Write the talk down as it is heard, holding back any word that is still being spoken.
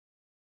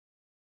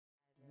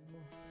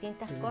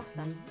distintas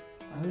cosas.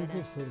 Algo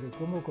sobre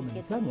cómo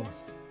comenzamos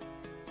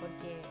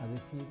Porque a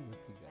decir y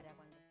explicar.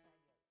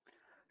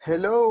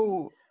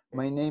 Hello,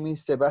 my name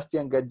is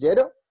Sebastián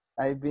Gaggero.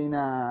 I've been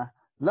a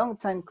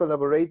long-time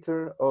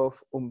collaborator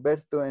of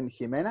Humberto and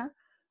Ximena.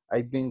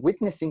 I've been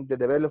witnessing the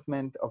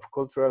development of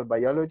cultural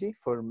biology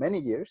for many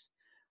years.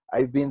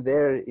 I've been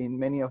there in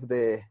many of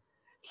the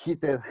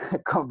heated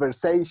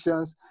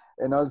conversations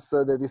and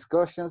also the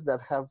discussions that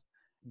have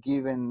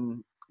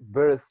given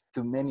birth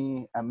to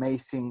many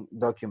amazing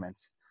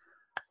documents.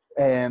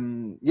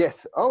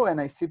 Yes, oh,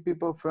 and I see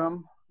people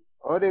from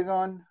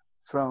Oregon,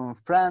 from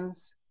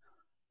France,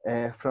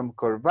 from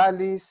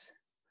Corvallis,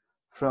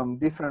 from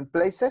different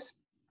places.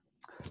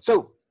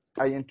 So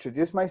I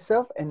introduced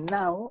myself, and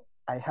now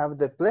I have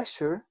the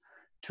pleasure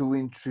to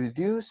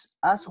introduce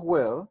as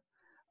well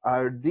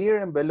our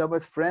dear and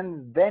beloved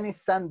friend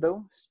Dennis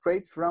Sandow,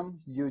 straight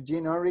from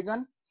Eugene,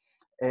 Oregon,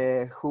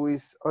 who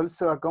is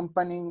also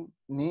accompanying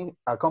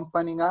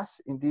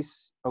us in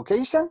this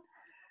occasion,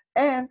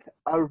 and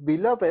our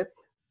beloved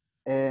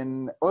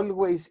and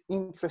always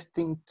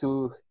interesting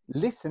to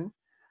listen,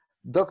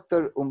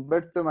 Dr.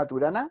 Humberto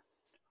Maturana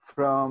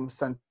from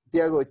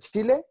Santiago,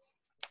 Chile,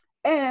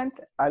 and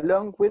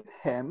along with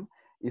him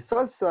is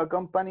also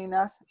accompanying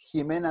us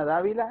Ximena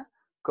Dávila,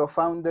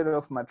 co-founder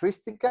of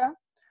Matriztica,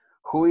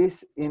 who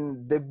is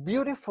in the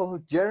beautiful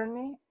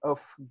journey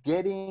of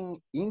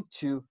getting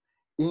into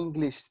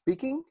English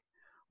speaking,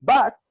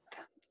 but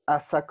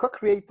as a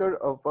co-creator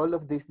of all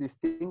of these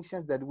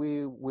distinctions that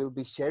we will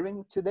be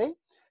sharing today,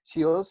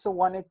 she also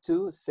wanted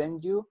to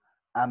send you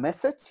a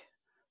message.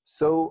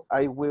 So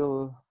I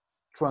will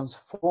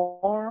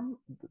transform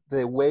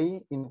the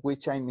way in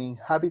which I'm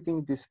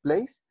inhabiting this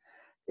place,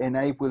 and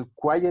I will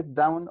quiet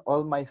down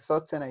all my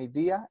thoughts and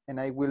ideas, and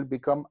I will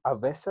become a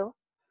vessel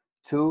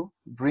to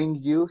bring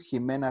you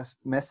Ximena's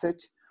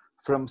message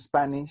from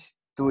Spanish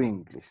to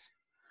English.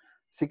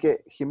 Así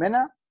que,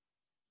 Ximena,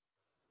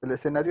 el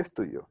escenario es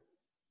tuyo.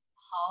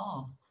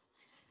 Oh,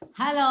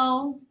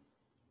 hello.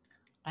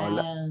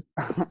 Hola.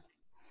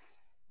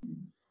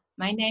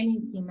 My name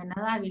is Ximena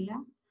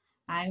Dávila.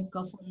 I'm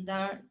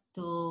co-founder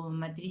to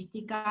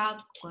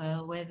Matriztica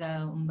with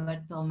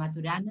Humberto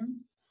Maturana.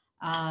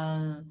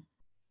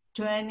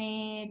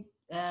 20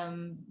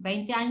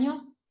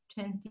 años.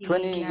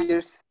 20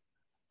 years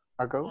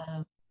ago.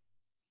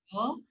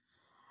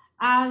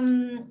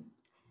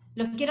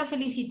 Los quiero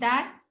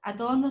felicitar a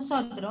todos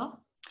nosotros.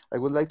 I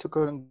would like to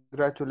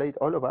congratulate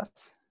all of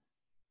us.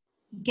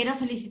 Quiero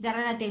felicitar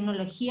a la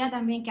tecnología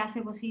también que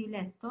hace posible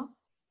esto.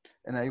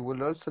 And I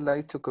would also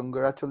like to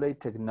congratulate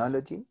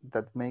technology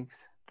that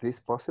makes this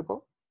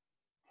possible.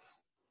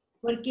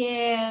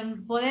 Porque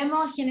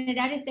podemos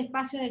generar este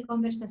espacio de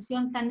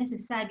conversación tan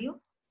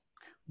necesario.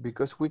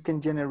 Because we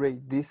can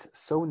generate this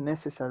so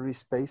necessary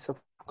space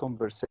of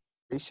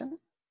conversation.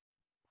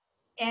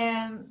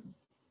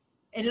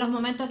 En los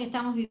momentos que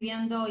estamos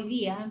viviendo hoy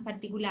día en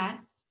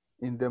particular.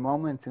 In the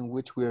moments in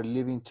which we are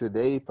living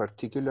today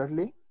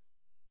particularly.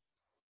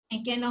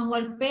 En que nos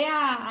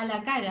golpea a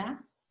la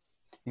cara.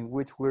 In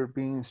which we're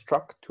being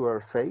struck to our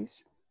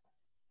face.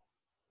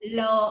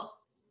 Lo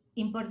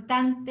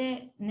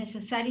importante,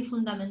 necesario y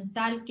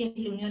fundamental que es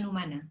la unión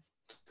humana.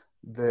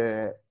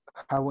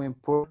 How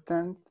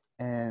important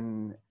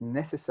and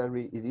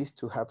necessary it is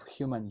to have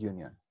human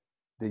union,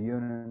 the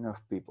union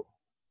of people.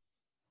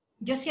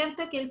 Yo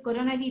siento que el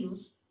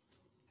coronavirus,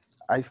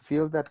 I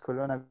feel that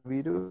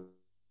coronavirus,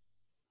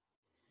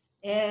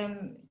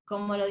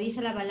 como lo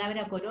dice la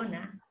palabra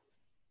corona,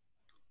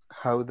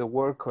 how the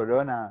word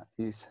corona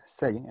is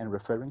saying and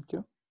referring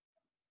to,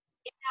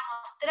 es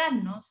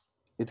mostrarnos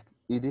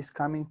it is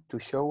coming to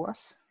show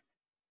us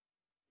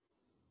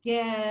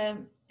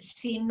que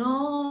si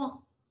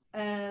no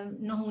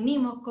nos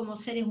unimos como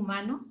seres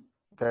humanos,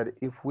 that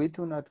if we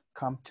do not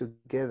come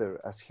together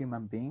as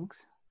human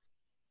beings,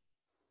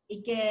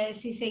 y que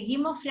si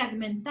seguimos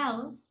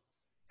fragmentados,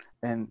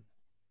 and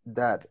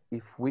that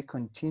if we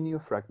continue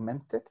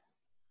fragmented,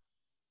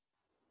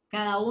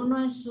 cada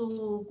uno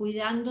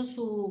cuidando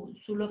su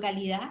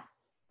localidad,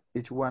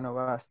 each one of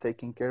us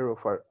taking care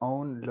of our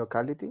own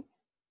locality,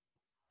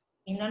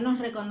 y no nos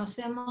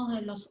reconocemos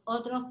en los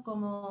otros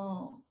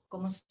como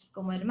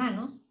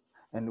hermanos,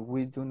 and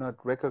we do not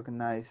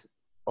recognize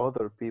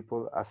other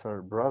people as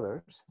our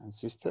brothers and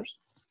sisters,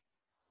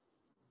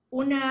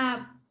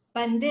 una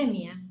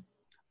pandemia,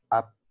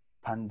 a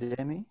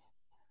pandemic,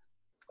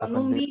 con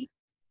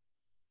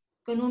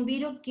un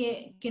virus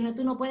que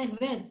tú no puedes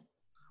ver,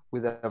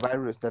 with a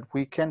virus that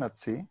we cannot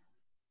see,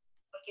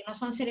 porque no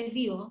son seres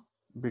vivos,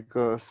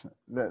 because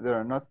there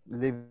are not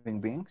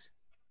living beings,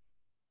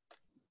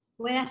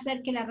 puede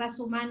hacer que la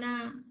raza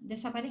humana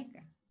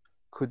desaparezca.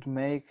 could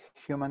make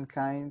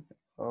humankind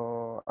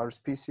or our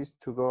species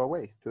to go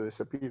away, to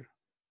disappear.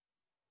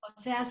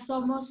 O sea,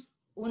 somos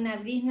una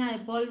brizna de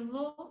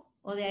polvo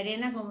o de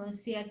arena, como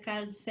decía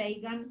Carl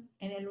Sagan,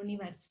 en el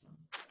universo.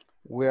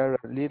 We are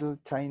little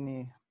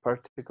tiny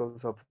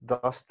particles of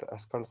dust,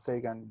 as Carl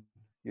Sagan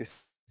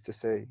used to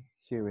say,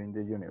 here in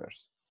the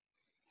universe.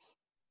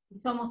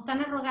 Somos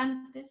tan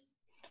arrogantes.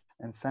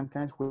 And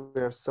sometimes we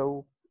are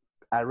so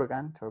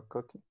arrogant or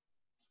cocky,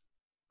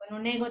 con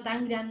un ego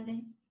tan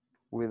grande,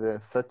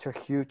 with such a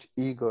huge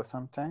ego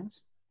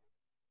sometimes,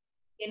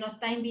 que nos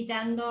está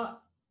invitando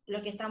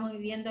lo que estamos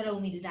viviendo a la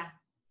humildad.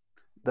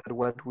 that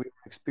what we're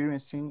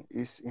experiencing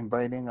is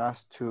inviting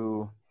us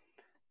to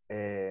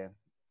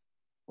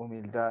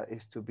humildad,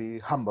 is to be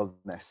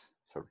humbleness,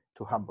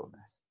 to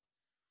humbleness.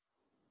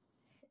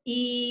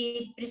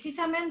 Y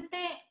precisamente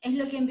es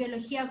lo que en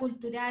biología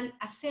cultural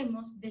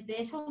hacemos desde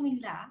esa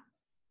humildad,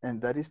 And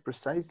that is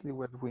precisely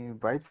what we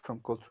invite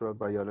from cultural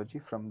biology,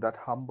 from that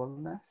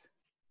humbleness,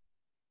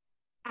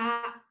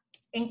 a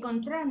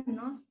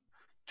encontrarnos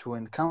to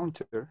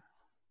encounter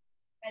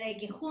para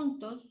que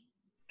juntos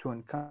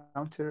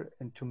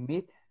and to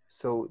meet,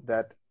 so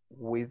that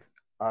with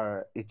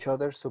each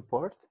other's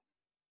support,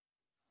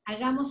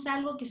 hagamos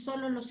algo que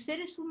solo los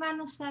seres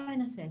humanos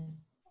saben hacer,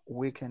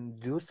 we can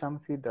do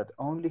something that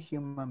only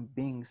human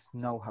beings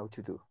know how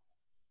to do,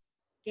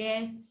 que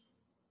es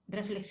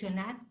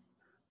reflexionar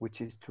which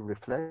is to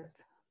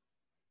reflect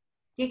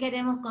qué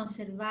queremos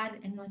conservar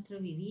en nuestro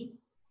vivir,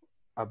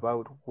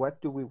 about what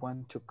do we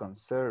want to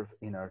conserve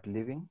in our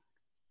living,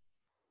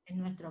 en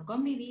nuestro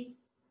convivir,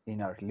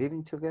 in our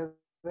living together,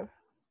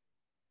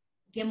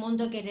 qué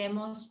mundo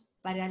queremos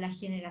para las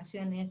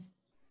generaciones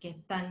que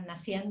están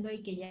naciendo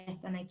y que ya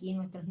están aquí,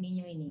 nuestros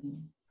niños y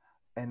niñas.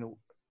 and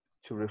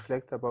to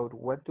reflect about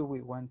what do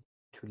we want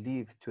to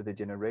leave to the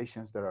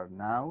generations that are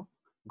now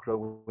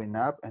growing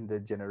up and the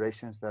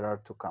generations that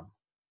are to come.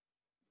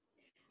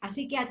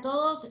 Así que a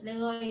todos les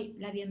doy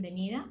la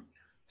bienvenida.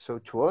 So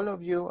to all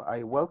of you,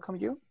 I welcome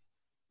you.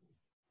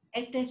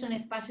 Este es un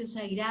espacio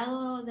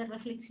sagrado de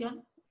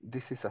reflexión,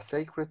 This is a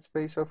sacred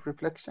space of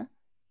reflection,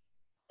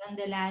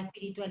 donde la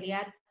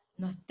espiritualidad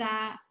no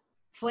está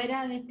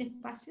fuera de este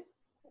espacio,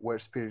 where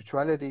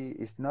spirituality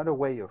is not a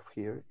way of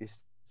here,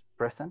 is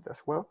present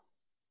as well,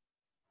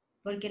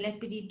 porque la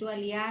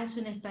espiritualidad es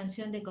una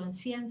expansión de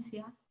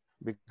conciencia,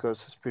 because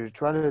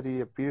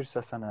spirituality appears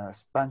as an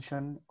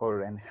expansion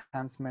or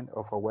enhancement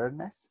of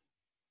awareness,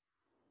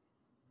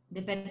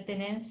 de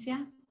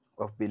pertenencia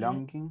of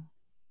belonging,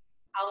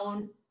 a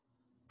un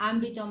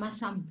ámbito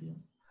más amplio.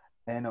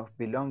 and of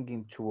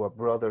belonging to a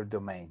broader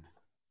domain.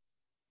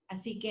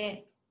 Así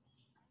que,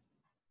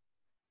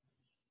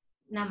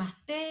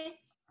 namaste,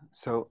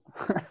 So,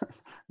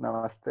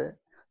 namaste,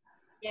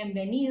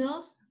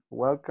 bienvenidos,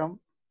 welcome,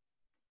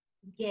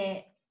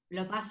 que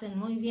lo pasen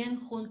muy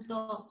bien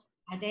junto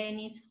a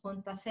Denis,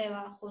 junto a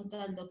Seba, junto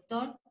al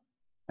doctor.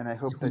 and I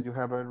hope that you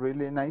have a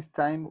really nice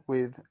time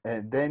with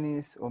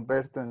Denis,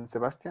 Humberto, and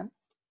Sebastián.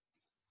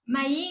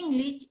 My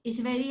English is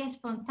very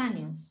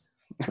spontaneous.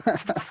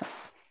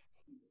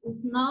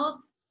 It's not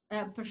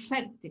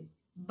perfect,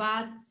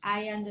 but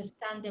I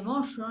understand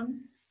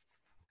emotion,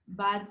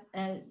 but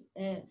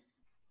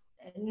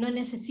no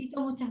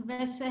necesito muchas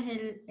veces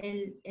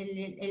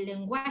el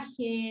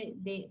lenguaje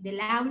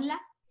del habla,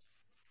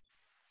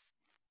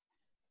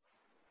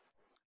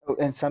 Oh,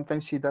 and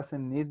sometimes she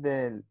doesn't need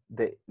the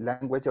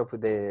language of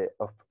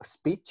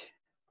speech,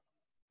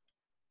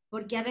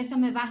 porque a veces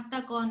me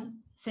basta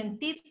con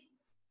sentir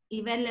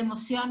y ver la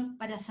emoción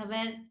para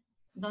saber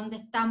dónde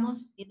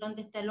estamos y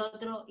dónde está el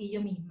otro y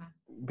yo misma.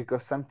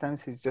 because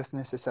sometimes it's just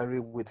necessary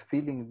with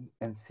feeling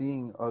and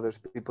seeing other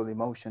people's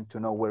emotion to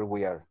know where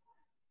we are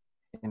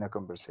in a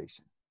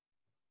conversation.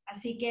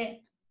 Así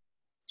que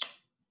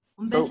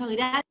un So, beso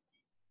grande.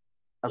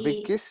 a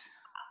big kiss.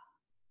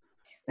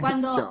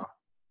 Cuando Ciao.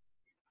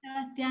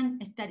 Sebastián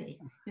estaré.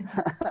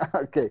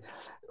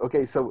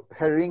 Okay, so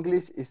her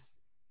English is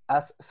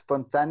as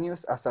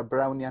spontaneous as a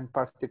Brownian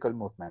particle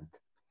movement.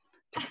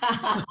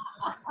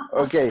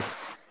 Okay,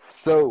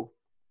 so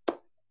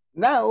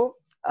now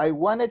I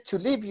wanted to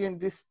leave you in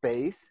this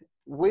space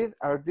with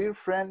our dear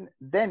friend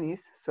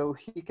Denis, so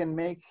he can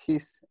make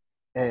his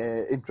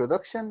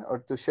introduction or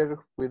to share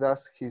with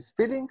us his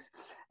feelings,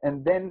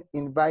 and then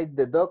invite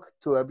the dog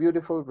to a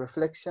beautiful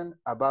reflection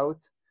about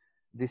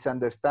this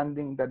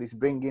understanding that is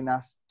bringing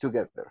us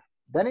together.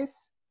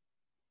 Denis?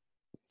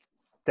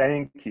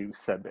 Thank you,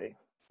 Sebe.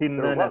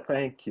 Ximena,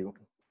 thank you.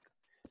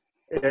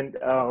 And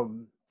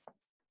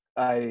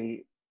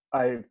I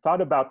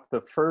thought about the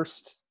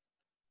first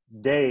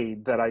day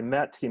that I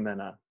met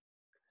Ximena,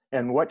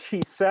 and what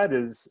she said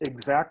is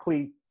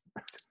exactly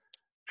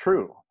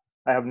true.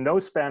 I have no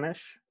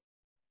Spanish,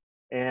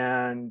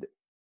 and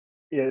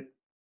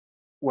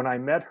when I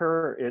met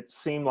her, it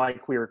seemed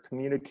like we were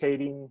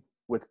communicating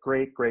with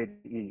great, great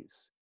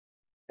ease.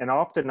 And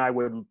often I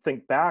would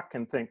think back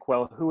and think,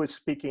 well, who is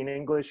speaking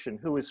English and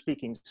who is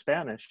speaking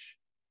Spanish?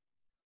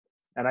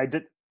 And I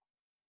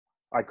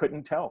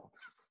couldn't tell.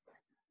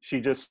 She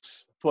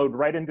just flowed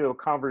right into a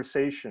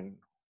conversation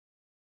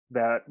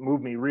that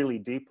moved me really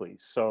deeply.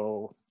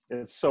 So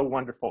it's so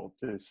wonderful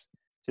to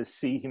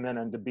see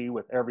Ximena and to be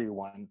with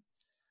everyone.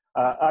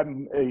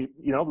 I'm a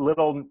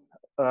little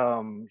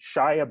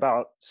shy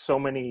about so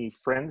many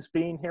friends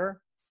being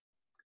here,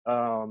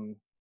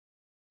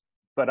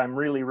 but I'm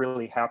really,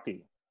 really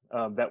happy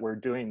that we're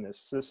doing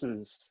this. This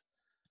is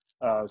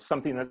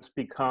something that's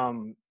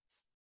become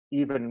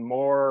even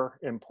more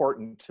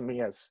important to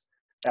me as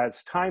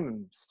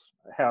times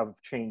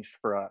have changed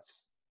for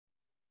us.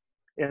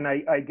 And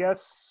I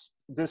guess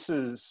this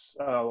is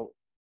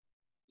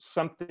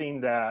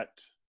something that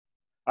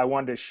I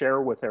wanted to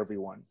share with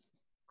everyone,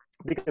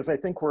 because I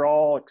think we're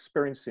all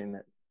experiencing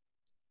it.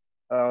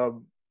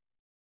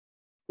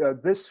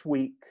 This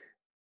week,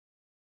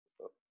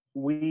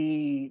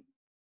 we,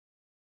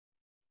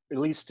 at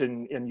least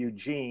in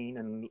Eugene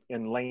and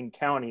in Lane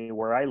County,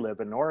 where I live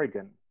in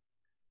Oregon,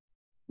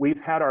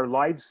 we've had our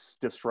lives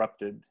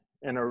disrupted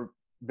in a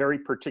very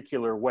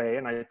particular way.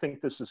 And I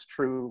think this is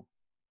true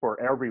for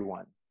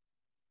everyone.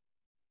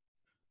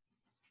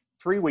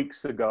 3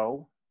 weeks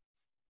ago,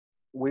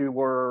 we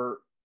were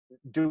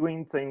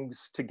doing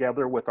things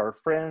together with our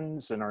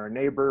friends and our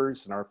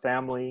neighbors and our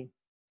family.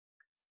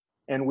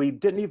 And we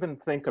didn't even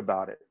think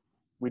about it.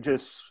 We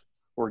just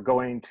were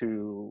going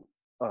to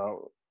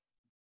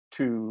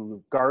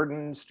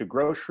gardens, to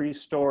grocery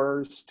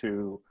stores,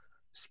 to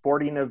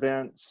sporting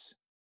events.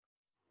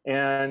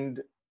 And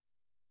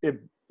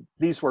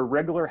these were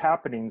regular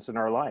happenings in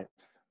our life.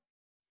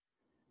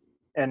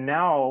 And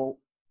now,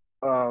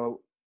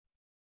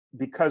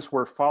 because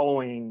we're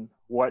following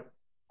what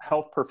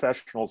health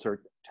professionals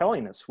are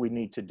telling us we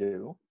need to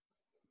do,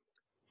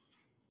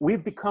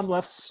 we've become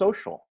less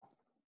social.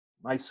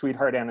 My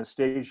sweetheart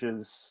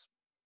Anastasia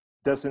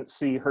doesn't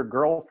see her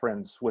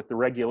girlfriends with the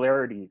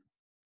regularity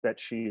that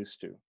she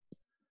used to.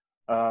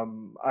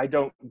 I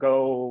don't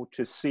go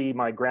to see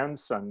my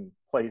grandson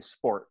play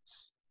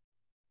sports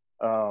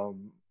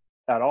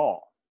at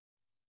all.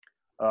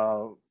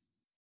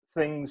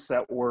 Things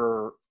that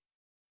were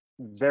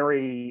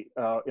very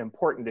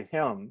important to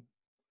him,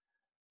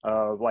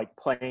 like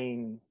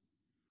playing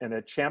in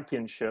a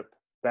championship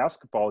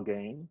basketball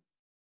game,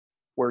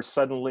 were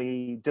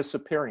suddenly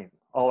disappearing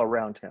all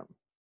around him.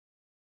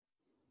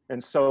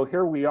 And so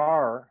here we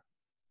are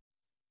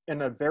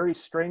in a very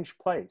strange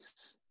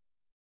place.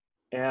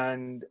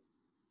 And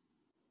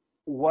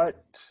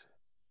what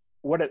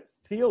it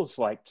feels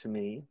like to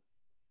me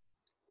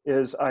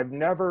is I've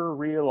never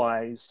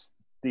realized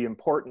the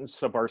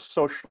importance of our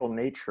social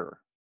nature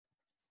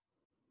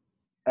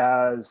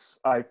as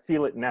I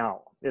feel it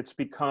now. It's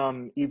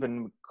become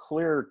even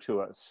clearer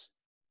to us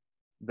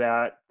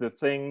that the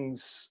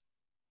things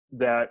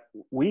that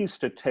we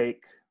used to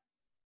take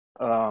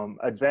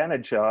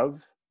advantage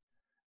of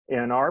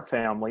in our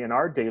family, in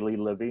our daily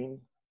living,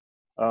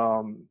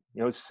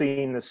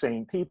 seeing the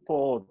same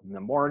people in the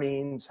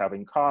mornings,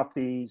 having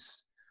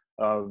coffees,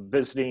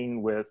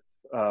 visiting with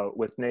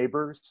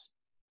neighbors,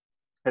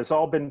 has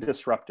all been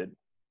disrupted.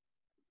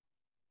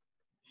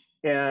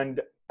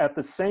 And at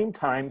the same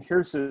time,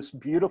 here's this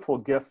beautiful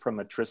gift from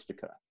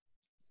Matriztica,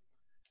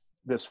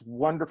 this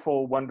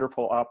wonderful,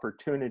 wonderful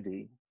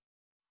opportunity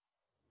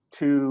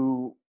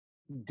to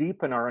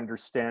deepen our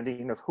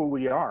understanding of who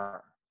we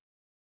are,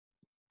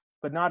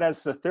 but not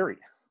as a theory,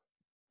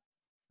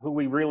 who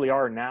we really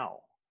are now.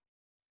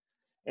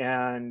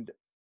 And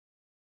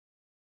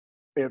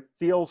it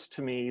feels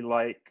to me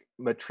like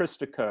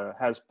Matriztica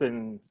has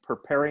been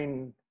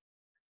preparing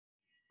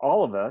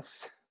all of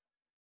us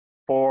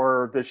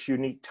for this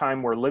unique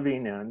time we're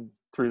living in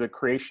through the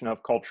creation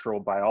of cultural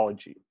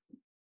biology.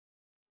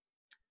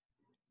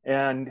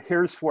 And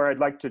here's where I'd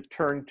like to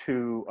turn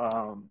to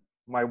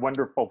my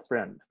wonderful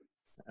friend,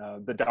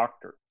 the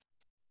doctor.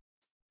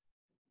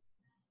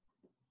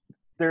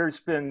 There's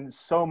been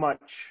so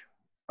much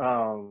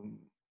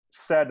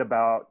said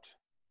about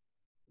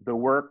the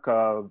work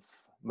of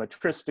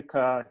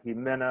Matriztica,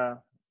 Ximena,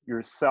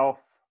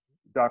 yourself,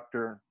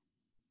 Doctor,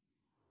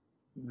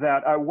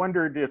 that I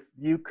wondered if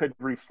you could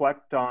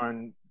reflect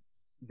on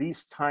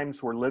these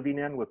times we're living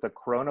in with the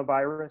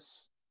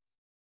coronavirus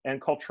and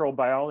cultural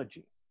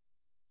biology.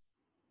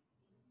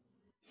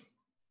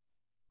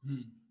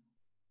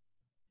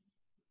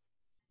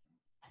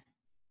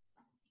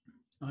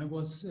 I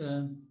was,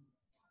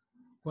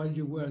 while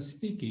you were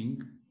speaking,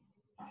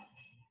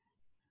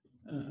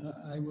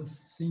 I was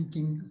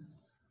thinking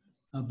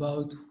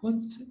about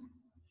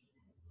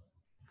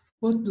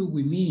what do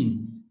we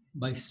mean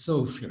by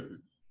social?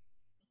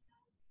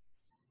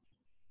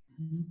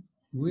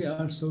 We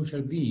are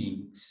social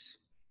beings.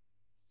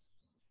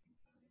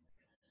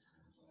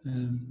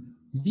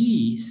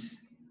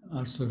 Bees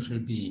are social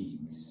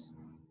beings.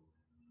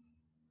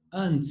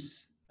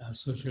 Ants are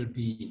social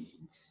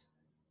beings.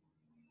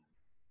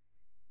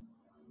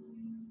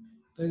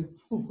 But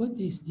what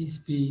is this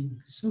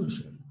being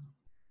social?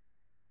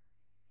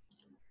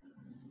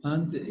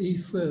 And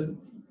if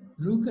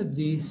look at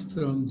this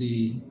from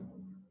the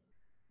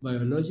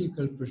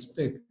biological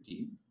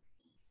perspective,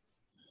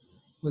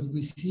 what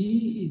we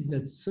see is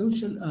that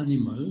social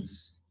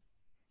animals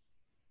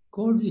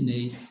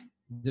coordinate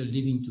the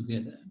living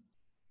together.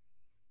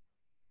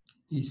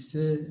 This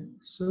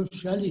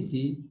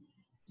sociality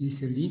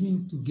is a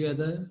living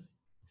together,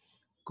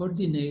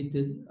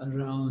 coordinated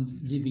around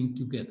living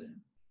together.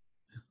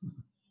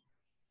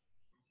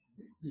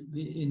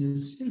 In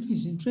itself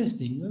is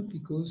interesting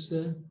because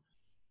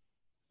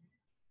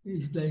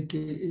it's like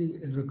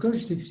a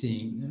recursive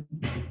thing.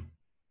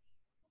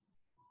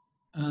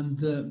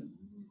 And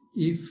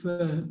if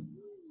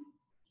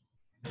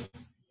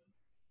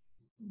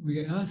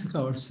we ask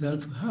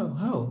ourselves,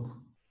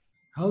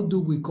 how do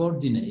we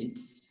coordinate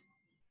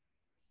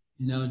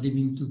in our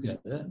living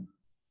together?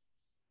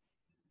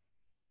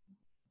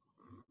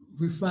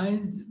 We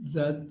find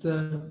that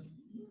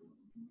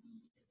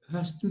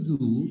has to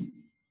do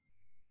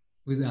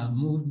with our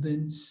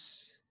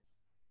movements,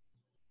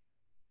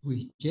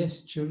 with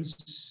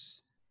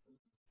gestures,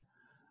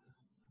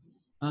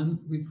 and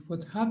with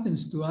what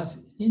happens to us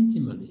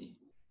intimately.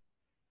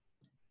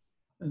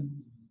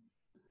 And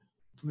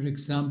for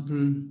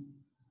example,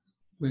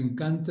 we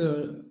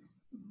encounter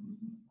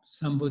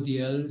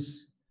somebody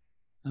else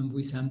and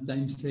we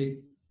sometimes say,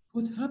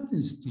 what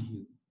happens to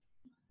you?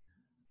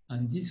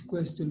 And this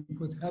question,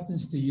 what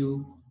happens to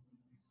you,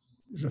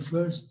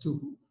 refers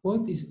to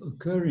what is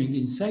occurring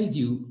inside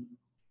you,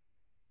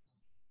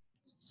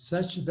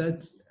 such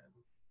that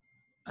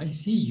I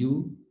see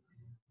you,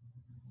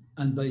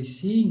 and by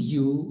seeing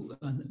you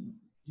and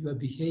your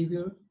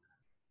behavior,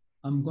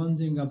 I'm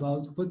wondering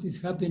about what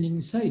is happening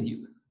inside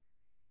you.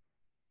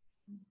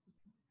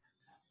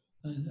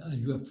 Are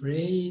you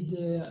afraid?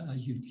 Are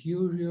you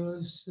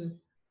curious?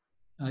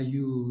 Are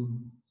you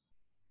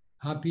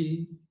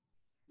happy?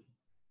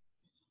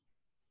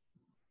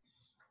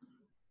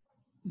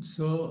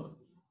 So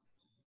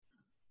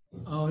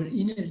our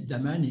inner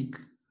dynamic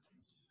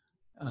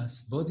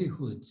as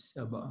bodyhoods,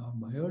 our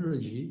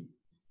biology,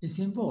 is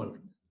involved.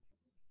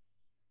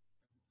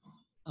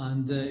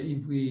 And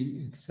if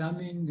we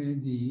examine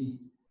the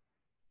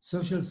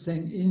social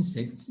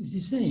insects, it's the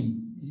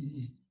same.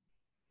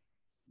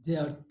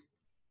 There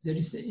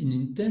is an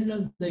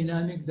internal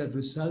dynamic that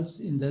results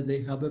in that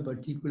they have a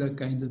particular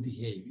kind of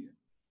behavior.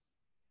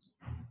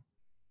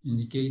 In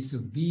the case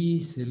of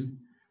bees,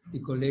 the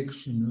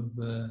collection of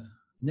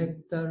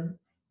nectar,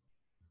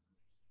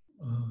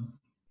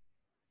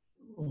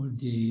 or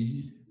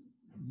the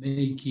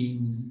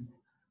making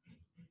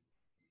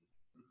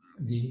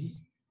the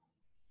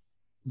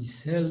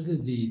cell,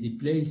 the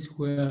place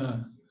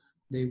where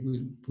they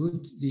will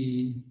put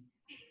the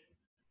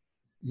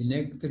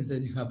nectar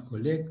that they have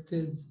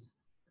collected,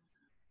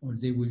 or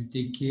they will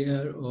take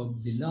care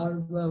of the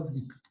larvae of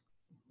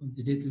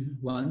the little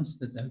ones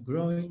that are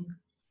growing.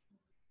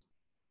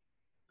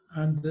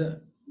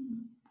 And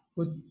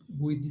what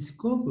we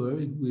discover,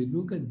 if we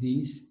look at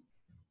this,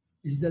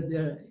 is that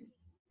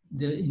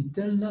their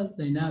internal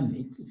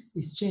dynamic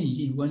is changed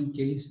in one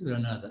case or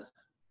another.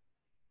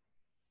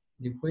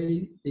 The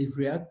way they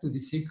react to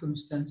the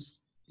circumstance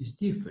is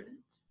different.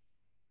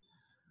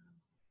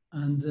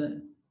 And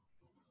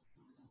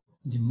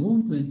the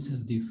movements are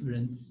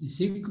different, the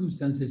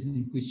circumstances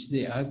in which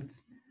they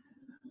act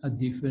are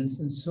different,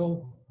 and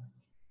so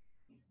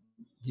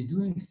the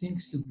doing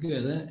things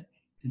together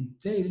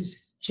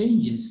entails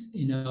changes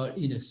in our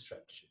inner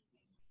structure.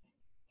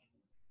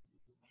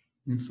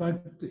 In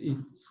fact, if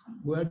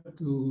we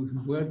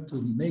were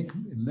to make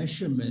a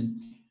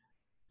measurement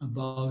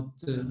about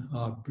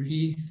our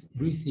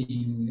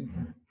breathing,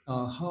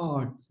 our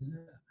heart,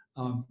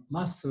 our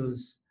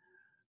muscles,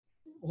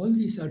 all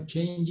these are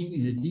changing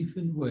in a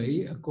different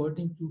way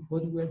according to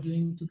what we are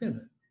doing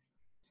together.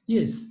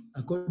 Yes,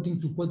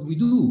 according to what we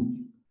do,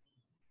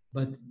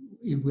 but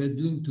if we're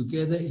doing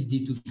together, it's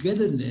the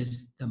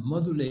togetherness that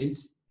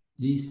modulates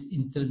these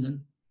internal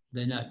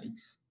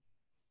dynamics.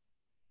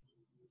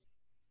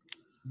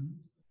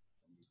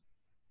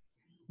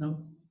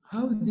 Now,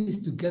 how this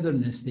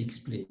togetherness takes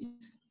place?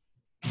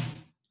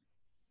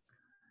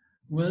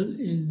 Well,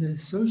 in the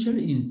social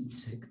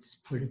insects,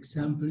 for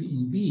example,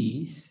 in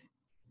bees,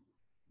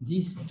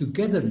 this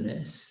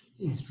togetherness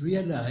is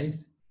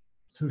realized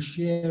through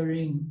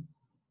sharing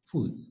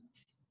food.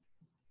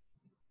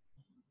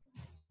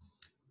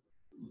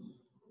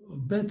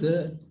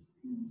 Better,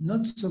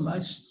 not so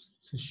much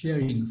to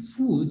sharing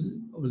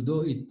food,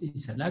 although it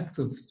is an act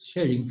of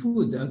sharing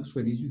food.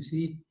 Actually, you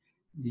see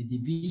the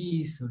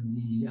bees or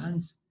the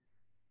ants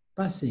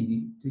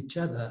passing to each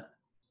other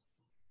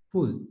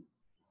food.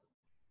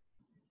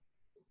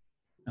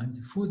 And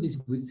the food is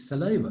with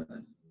saliva.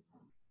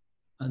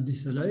 And the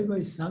saliva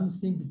is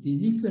something that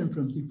is different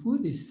from the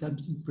food, is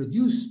something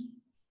produced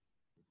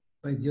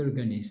by the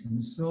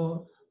organism.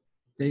 So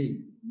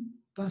they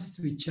pass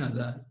to each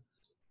other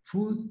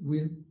food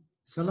with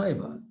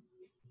saliva.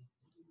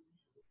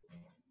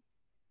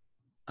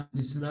 And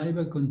the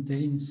saliva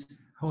contains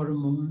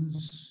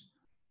hormones,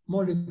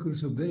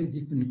 molecules of very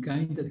different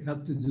kind that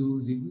have to do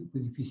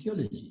with the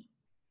physiology.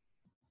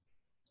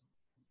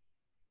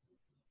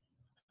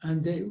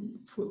 And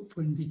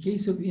in the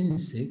case of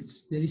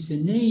insects, there is a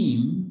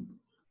name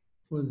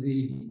for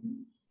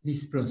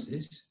this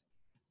process.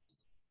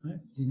 Right?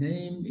 The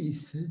name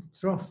is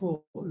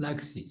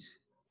trophollaxis.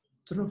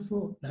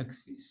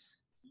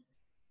 Trophollaxis.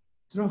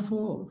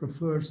 Tropho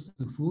refers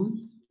to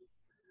food,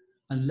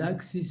 and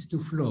laxis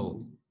to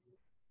flow.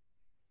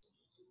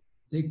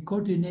 They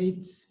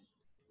coordinate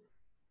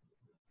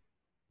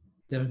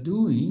their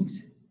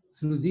doings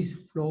through this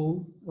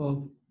flow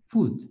of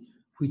food,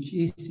 which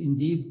is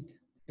indeed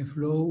a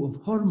flow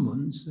of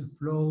hormones, a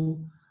flow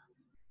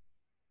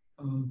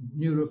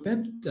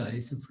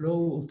neuropeptides, a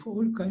flow of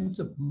all kinds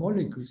of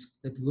molecules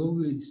that go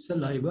with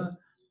saliva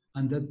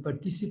and that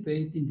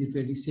participate in the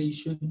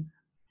realization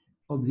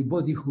of the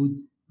bodyhood,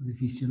 the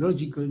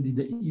physiological,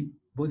 the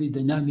body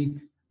dynamic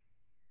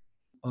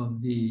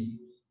of the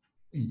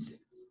insect.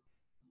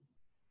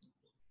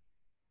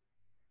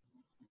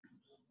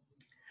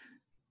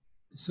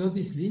 So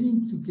this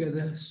living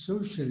together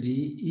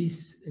socially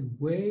is a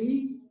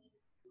way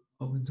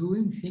of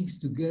doing things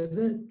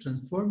together,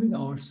 transforming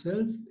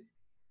ourselves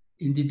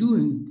in the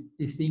doing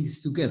the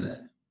things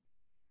together,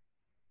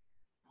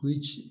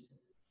 which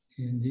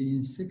in the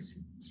insects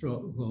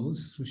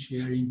goes through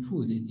sharing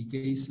food. In the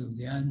case of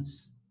the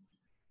ants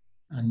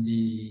and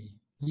the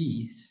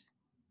bees.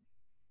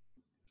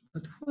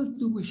 But what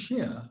do we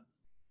share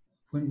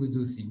when we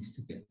do things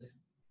together?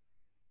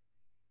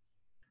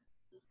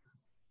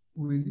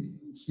 With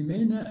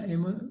Ximena,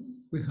 Emma,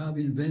 we have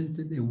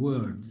invented a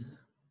word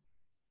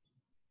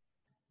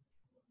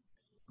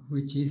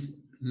which is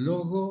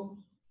logolaxis.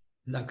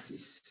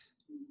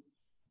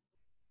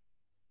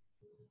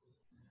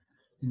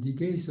 In the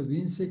case of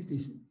insect,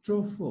 it's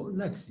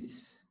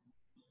tropholaxis,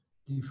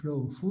 the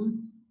flow of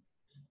food.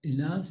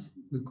 In us,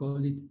 we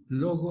call it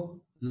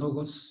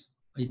logos,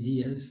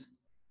 ideas,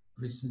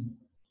 reason,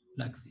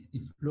 laxis,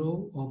 the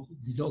flow of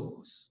the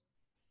logos.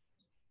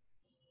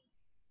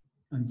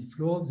 And the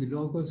flow of the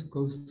logos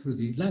goes through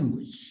the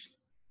language.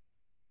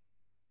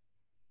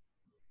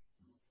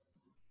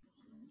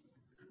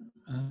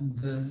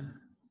 And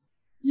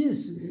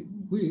yes,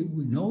 we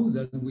know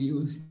that we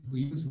use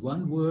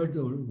one word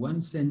or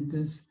one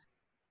sentence,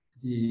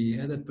 the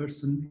other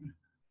person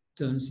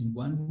turns in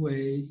one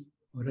way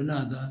or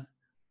another,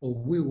 or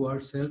we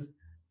ourselves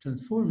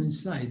transform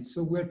inside.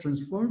 So we're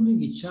transforming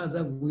each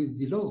other with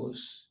the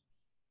logos.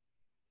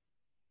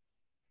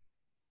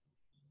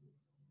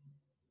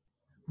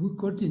 We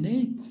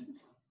coordinate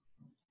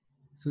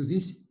through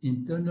this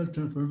internal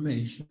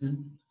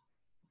transformation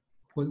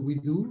what we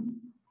do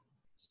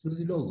through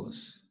the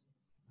logos.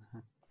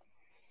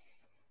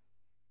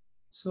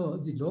 So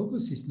the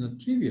logos is not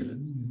trivial. I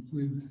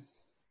mean,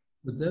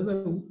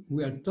 whatever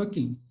we are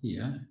talking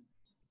here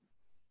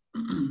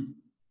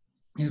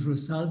has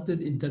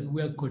resulted in that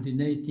we are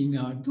coordinating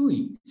our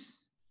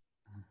doings.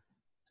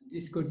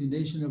 This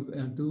coordination of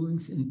our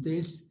doings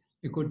entails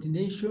a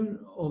coordination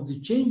of the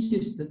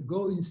changes that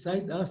go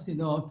inside us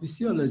in our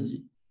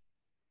physiology,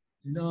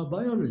 in our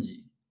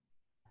biology.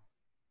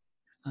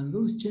 And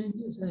those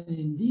changes are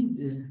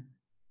indeed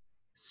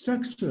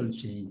structural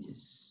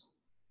changes,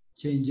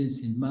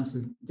 changes in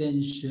muscle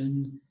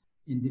tension,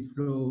 in the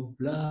flow of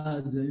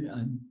blood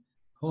and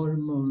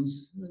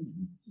hormones.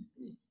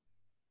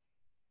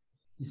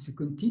 It's a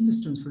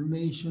continuous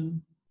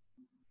transformation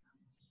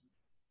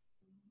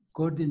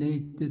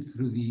coordinated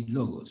through the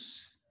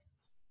logos.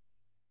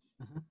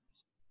 Mm-hmm.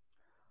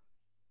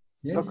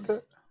 Yes?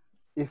 Doctor,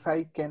 if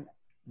I can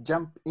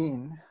jump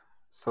in,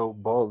 so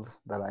bold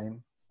that I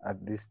am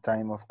at this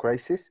time of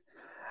crisis,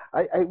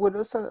 I would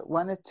also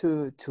wanted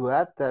to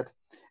add that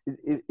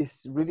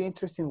it's really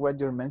interesting what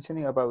you're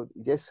mentioning about,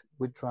 yes,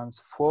 we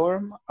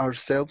transform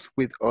ourselves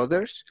with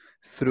others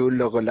through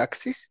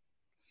logolaxis.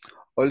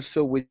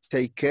 Also, we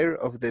take care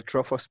of the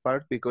trophos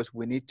part because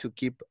we need to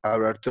keep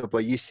our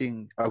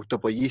autopoiesis,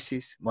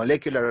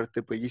 molecular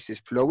autopoiesis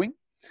flowing.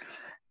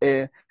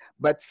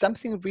 But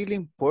something really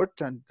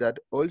important that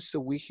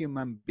also we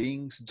human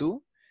beings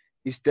do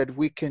is that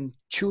we can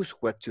choose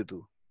what to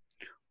do.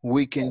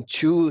 We can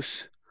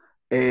choose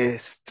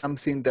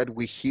something that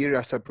we hear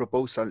as a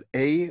proposal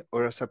A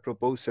or as a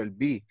proposal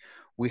B.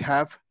 We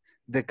have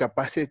the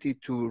capacity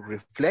to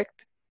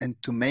reflect and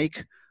to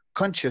make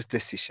conscious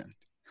decisions.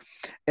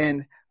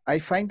 And I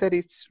find that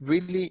it's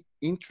really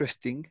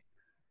interesting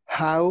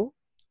how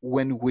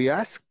when we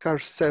ask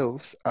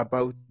ourselves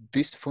about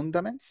these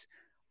fundaments,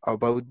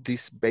 about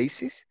this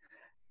basis,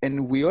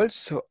 and we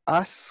also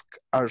ask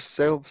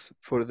ourselves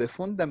for the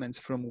fundaments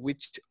from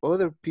which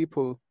other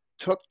people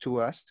talk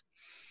to us,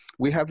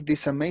 we have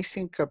this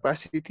amazing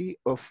capacity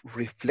of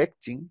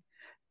reflecting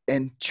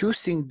and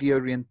choosing the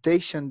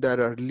orientation that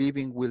our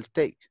living will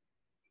take.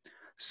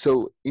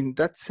 So in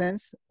that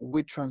sense,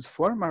 we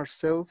transform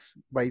ourselves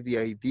by the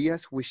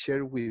ideas we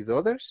share with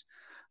others,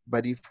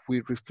 but if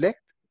we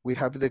reflect, we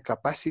have the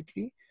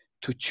capacity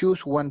to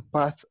choose one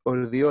path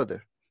or the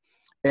other.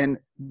 And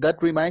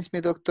that reminds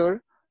me,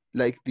 Doctor,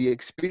 like the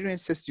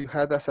experiences you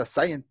had as a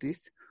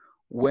scientist,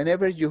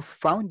 whenever you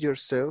found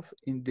yourself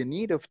in the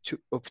need of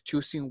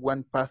choosing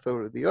one path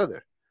or the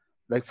other.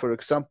 Like, for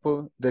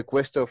example, the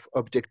quest of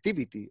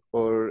objectivity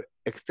or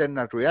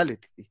external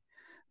reality.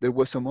 There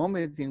was a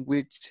moment in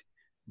which,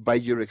 by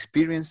your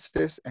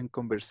experiences and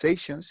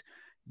conversations,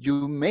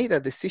 you made a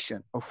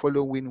decision of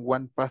following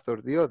one path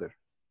or the other.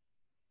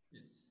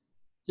 Yes.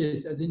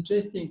 Yes, an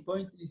interesting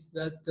point is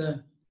that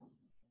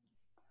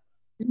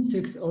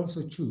insects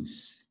also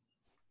choose.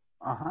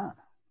 Uh-huh.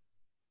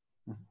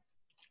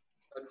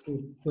 But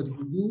what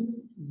we do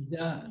is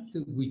that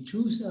we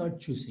choose our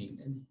choosing.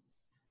 And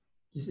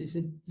this is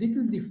a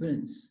little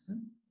difference. Huh?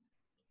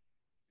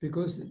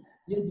 because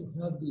here you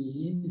have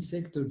the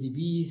insect or the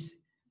bees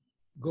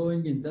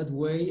going in that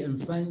way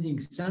and finding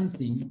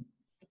something,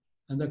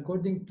 and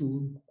according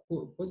to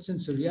what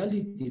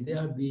sensoriality they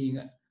are being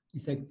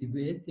is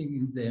activating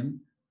in them,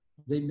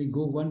 they may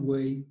go one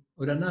way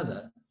or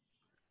another.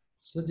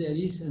 So there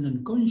is an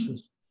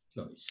unconscious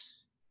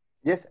choice.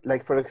 Yes,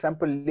 like for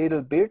example,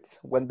 little birds,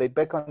 when they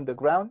peck on the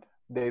ground,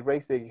 they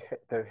raise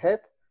their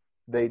head,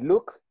 they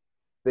look,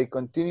 they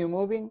continue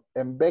moving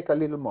and beck a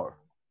little more.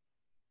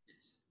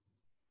 Yes.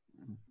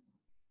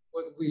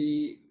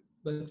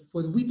 But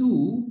what we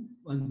do,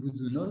 and we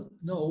do not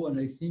know, and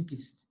I think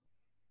it's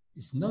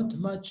not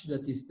much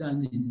that is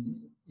done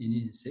in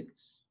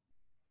insects,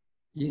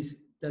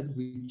 is that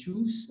we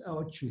choose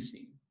our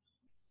choosing.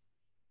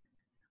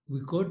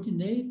 We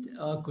coordinate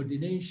our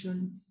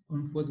coordination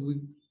on what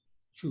we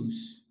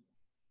choose.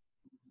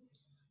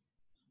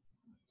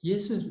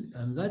 Yes,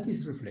 and that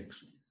is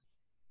reflection.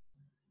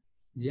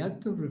 The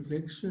act of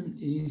reflection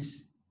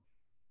is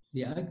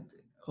the act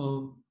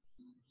of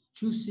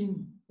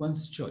choosing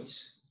one's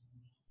choice.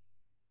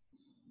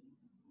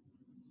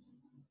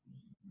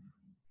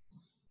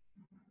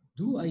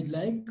 Do I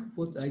like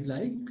what I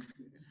like?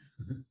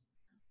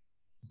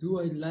 Do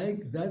I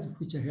like that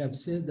which I have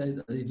said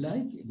that I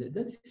like?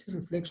 That is a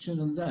reflection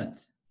on that.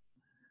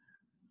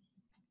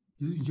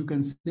 You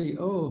can say,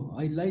 oh,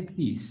 I like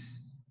this.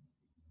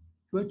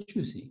 You are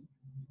choosing.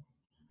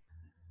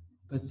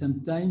 But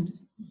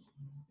sometimes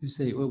you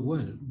say, oh,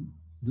 well,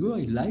 do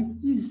I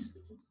like this?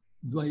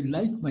 Do I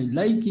like my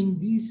liking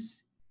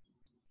this?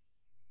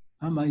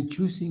 Am I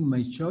choosing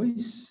my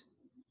choice?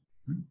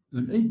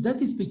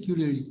 That is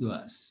peculiar to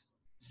us.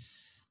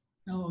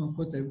 Now,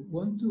 what I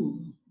want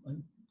to,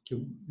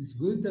 it's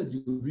good that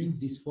you bring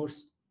this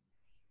force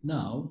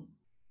now,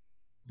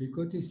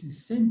 because it's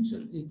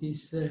essential. It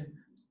is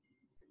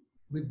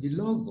with the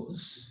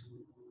logos,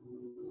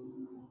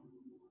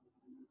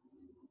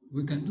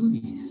 we can do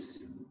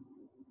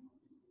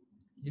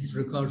this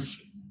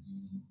recursion.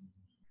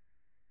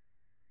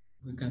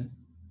 We can,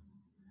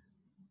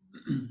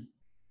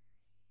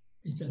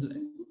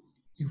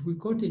 if we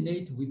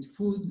coordinate with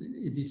food,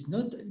 it is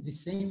not the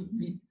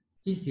same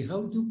easy.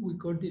 How do we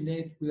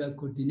coordinate with our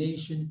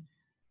coordination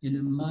in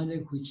a manner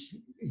which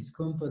is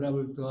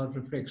comparable to our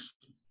reflection?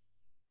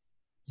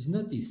 It's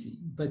not easy,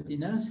 but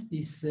in us,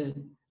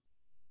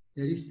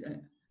 there is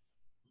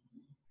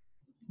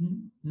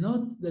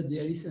not that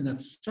there is an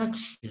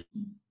abstraction.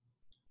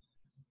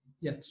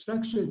 The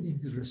abstraction is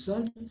the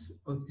result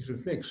of the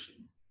reflection.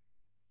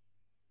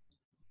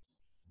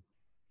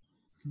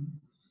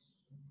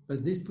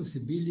 But this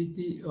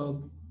possibility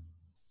of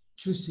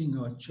choosing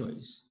our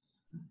choice,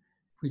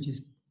 which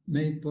is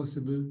made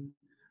possible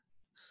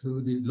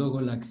through the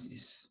logal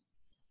axis.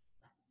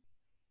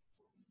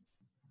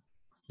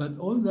 But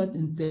all that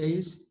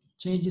entails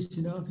changes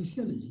in our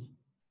physiology.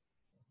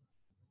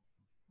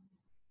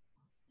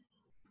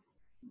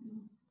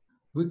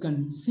 We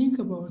can think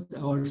about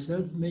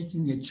ourselves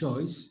making a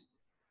choice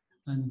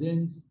and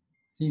then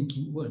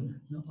thinking, well,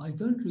 no, I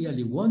don't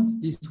really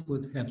want this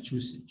what I have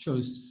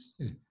choose.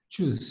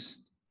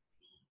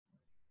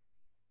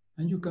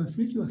 And you can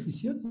feel your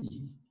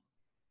physiology.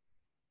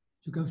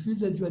 You can feel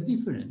that you are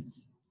different.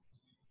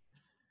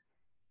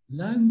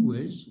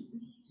 Language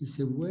is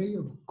a way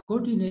of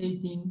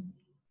coordinating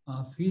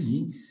our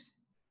feelings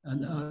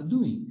and our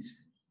doings.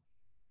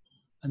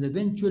 And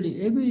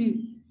eventually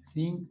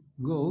everything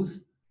goes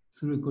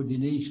through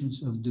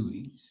coordinations of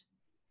doings.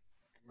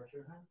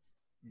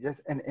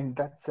 Yes, and in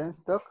that sense,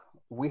 Doc,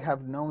 we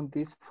have known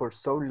this for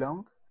so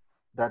long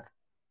that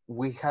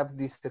we have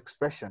this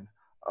expression,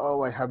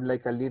 oh, I have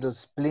like a little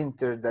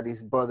splinter that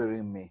is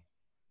bothering me,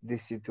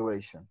 this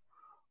situation.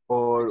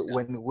 Or exactly.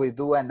 When we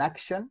do an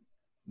action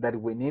that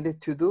we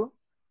needed to do,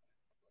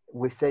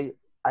 we say,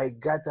 I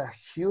got a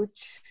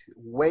huge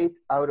weight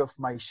out of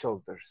my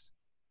shoulders.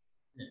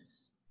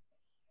 Yes.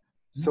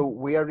 So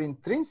we are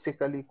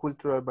intrinsically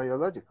cultural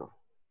biological.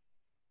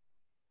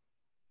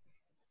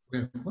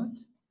 We're what?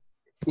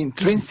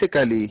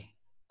 Intrinsically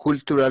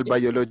cultural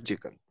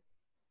biological.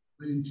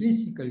 Well,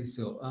 intrinsically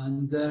so.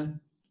 And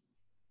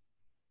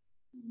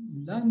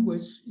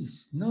language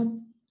is not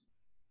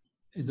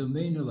a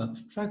domain of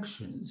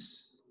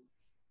abstractions.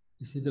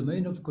 It's a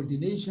domain of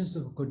coordinations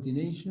of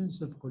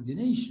coordinations of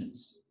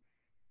coordinations.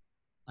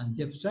 And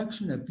the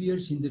abstraction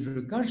appears in the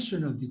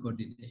recursion of the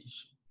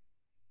coordination.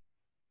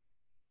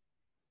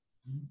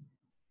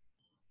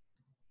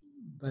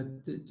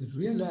 But to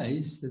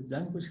realize that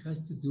language has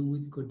to do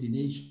with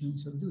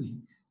coordinations of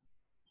doings.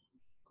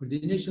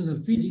 Coordination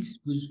of feelings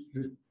which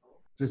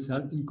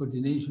result in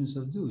coordinations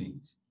of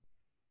doings.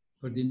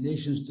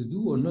 Coordinations to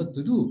do or not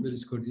to do, there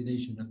is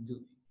coordination of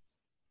doing.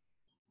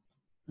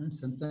 And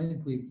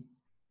sometimes we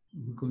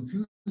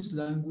confuse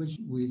language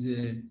with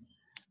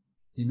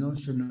the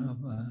notion of,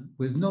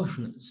 with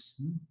notions,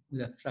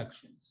 with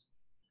abstractions.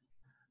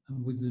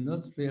 And we do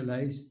not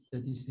realize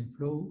that it's a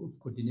flow of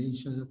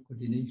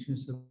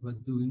coordinations of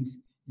what doings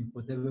in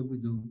whatever we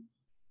do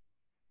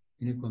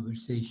in a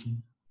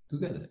conversation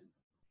together.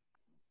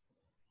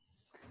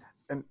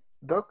 And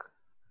Doc,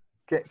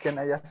 Can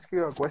I ask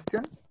you a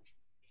question?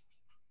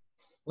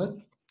 What?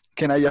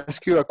 Can I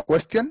ask you a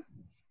question?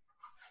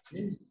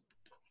 Yes.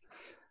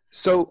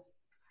 So,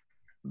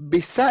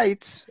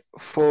 besides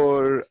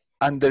for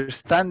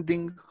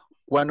understanding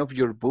one of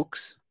your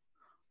books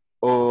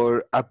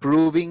or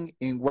approving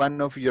in one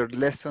of your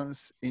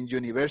lessons in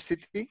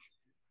university,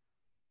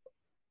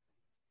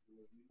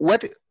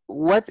 what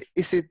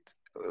is it?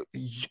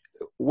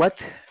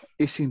 What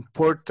is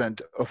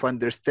important of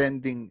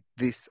understanding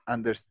this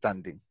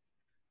understanding?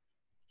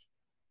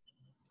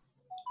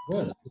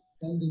 Well,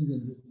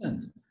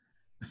 understanding.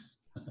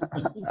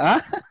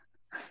 Huh?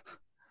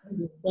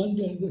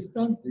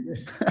 Understanding.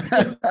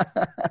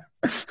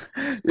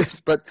 Yes,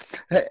 but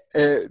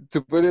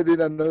to put it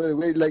in another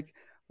way, like,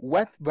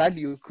 what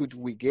value could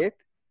we get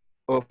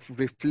of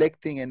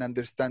reflecting and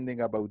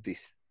understanding about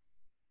this?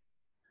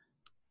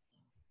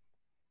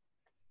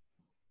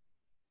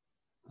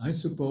 I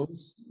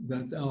suppose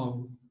that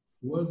our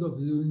world of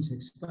doings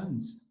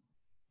expands.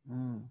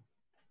 Mm.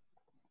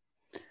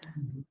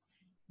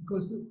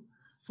 Because,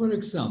 for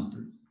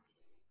example,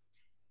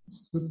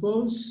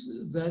 suppose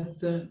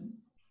that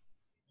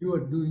you are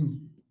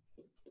doing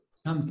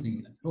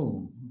something at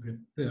home,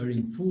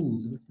 preparing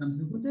food or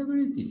something, whatever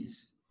it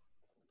is.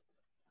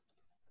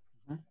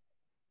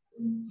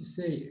 You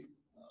say,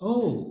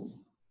 oh,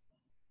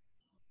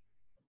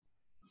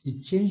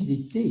 it changed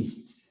the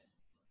taste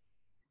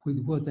with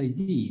what I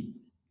did.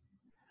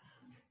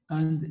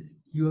 And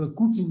your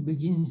cooking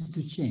begins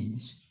to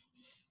change.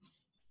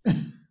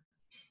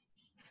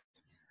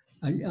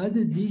 I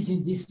added this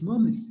in this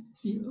moment.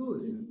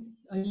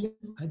 I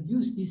had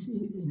used this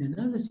in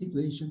another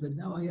situation, but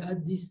now I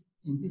add this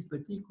in this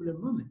particular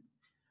moment.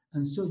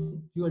 And so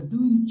you are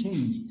doing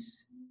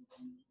changes.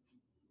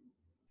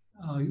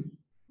 Our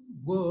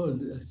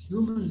world as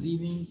human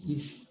living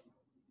is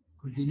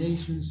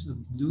coordinations of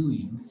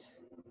doings.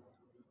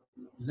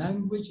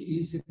 Language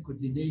is a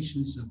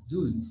coordinations of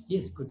doings.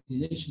 Yes,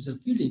 coordinations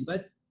of feeling,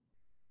 but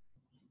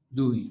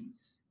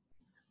doings.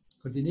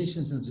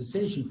 Coordinations of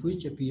sensation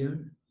which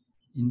appear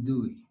in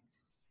doings.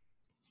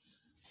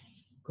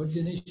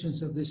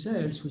 Coordinations of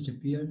desires which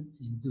appear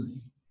in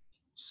doing.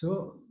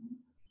 So,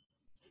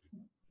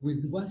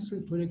 with what,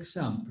 for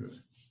example,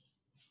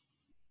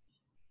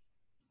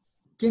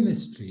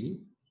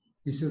 chemistry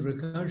is a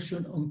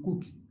recursion on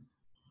cooking.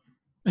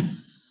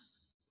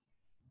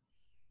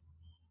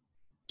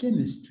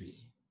 Chemistry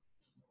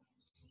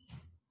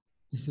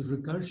is a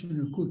recursion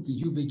on cooking.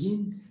 You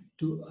begin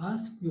to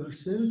ask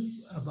yourself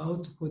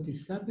about what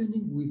is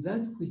happening with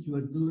that which you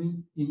are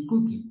doing in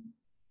cooking.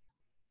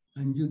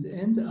 And you'd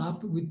end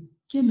up with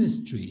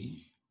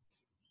chemistry.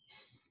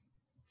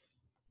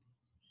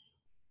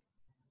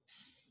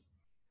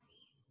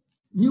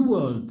 New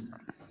world.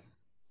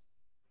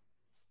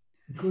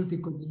 Because the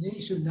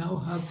coordination now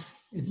have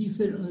a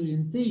different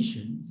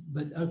orientation,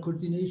 but are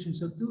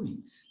coordinations of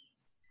doings.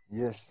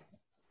 Yes,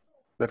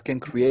 that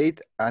can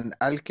create an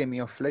alchemy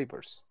of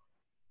flavors.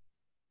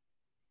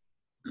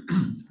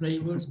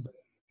 Flavors, but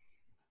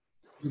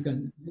you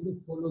can never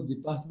follow the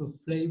path of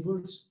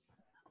flavors,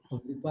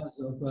 of the path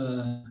of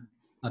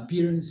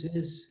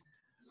appearances,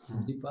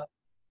 of the path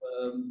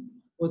of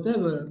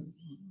whatever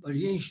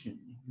variation.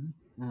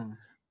 Mm.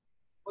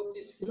 What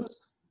is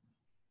philosophy?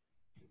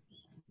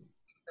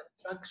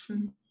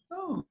 Abstraction?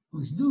 No,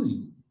 it's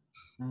doing.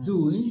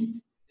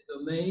 Doing the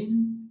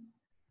domain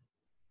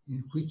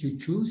in which you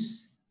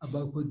choose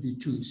about what you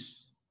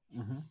choose.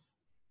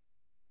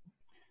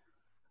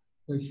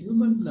 The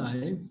human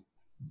life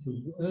is a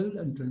world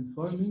and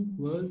transforming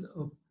world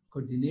of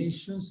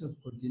coordinations of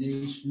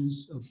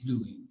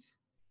doings.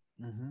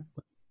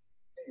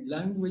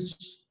 Language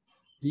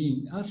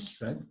being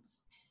abstract,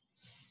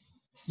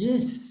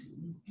 yes,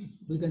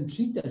 we can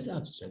treat as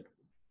abstract,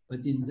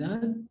 but in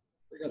that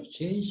we have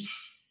changed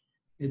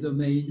a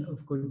domain of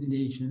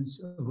coordinations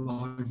of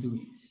our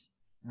doings.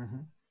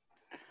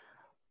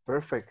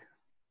 Perfect.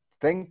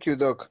 Thank you,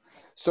 Doc.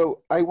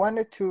 So I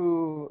wanted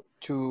to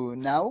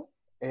now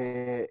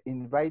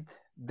invite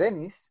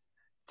Dennis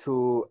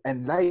to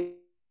enlighten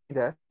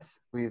us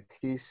with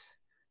his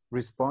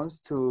response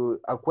to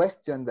a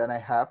question that I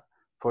have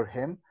for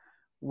him,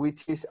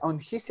 which is on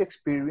his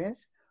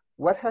experience.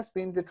 What has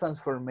been the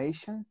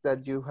transformations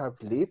that you have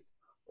lived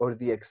or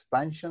the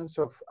expansions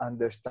of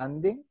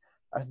understanding,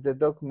 as the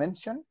doc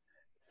mentioned,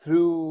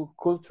 through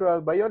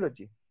cultural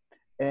biology?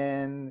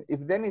 And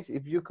if Dennis,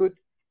 if you could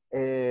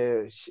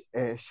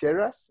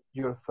share us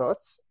your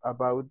thoughts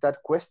about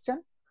that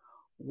question,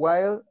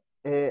 while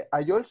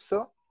I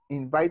also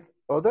invite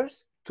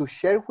others to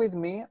share with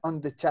me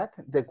on the chat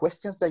the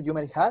questions that you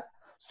may have.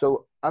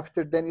 So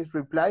after Dennis'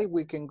 reply,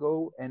 we can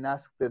go and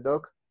ask the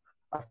doc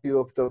a few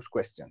of those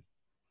questions.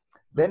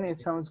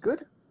 Dennis, sounds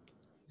good?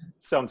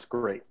 Sounds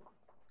great.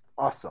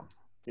 Awesome.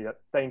 Yeah,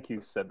 thank you,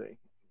 Sebe.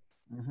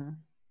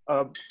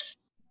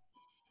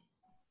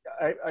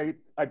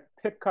 I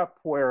pick up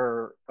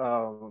where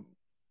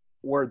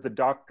the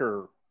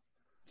doctor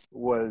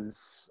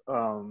was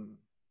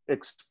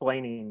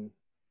explaining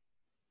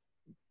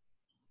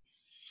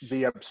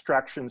the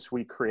abstractions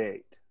we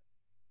create.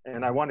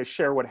 And I want to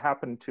share what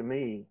happened to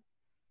me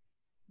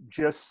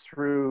just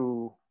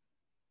through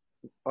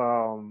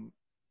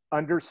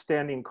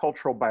understanding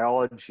cultural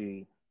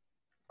biology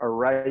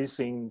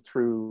arising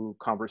through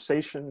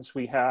conversations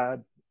we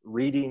had,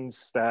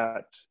 readings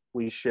that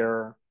we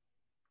share,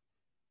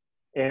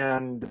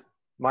 and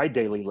my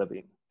daily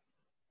living.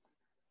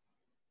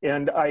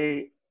 And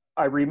I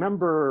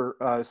remember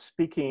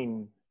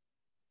speaking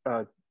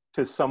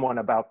to someone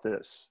about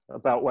this,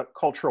 about what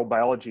cultural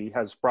biology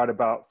has brought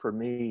about for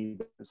me.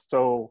 It's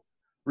so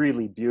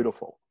really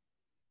beautiful.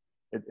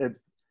 It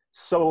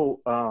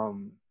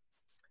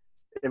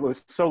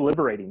was so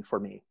liberating for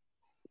me.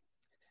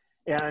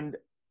 And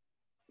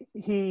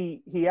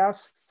he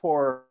asked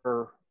for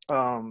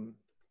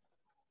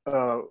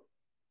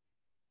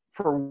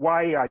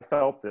why I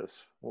felt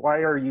this. Why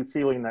are you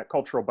feeling that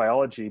cultural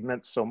biology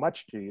meant so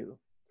much to you?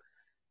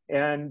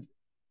 And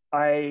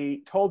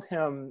I told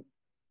him,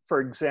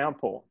 for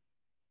example,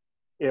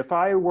 if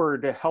I were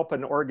to help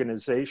an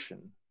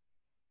organization,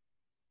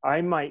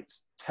 I might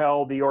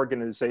tell the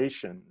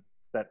organization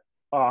that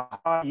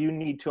you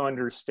need to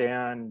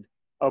understand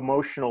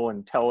emotional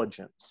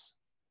intelligence.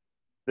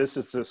 This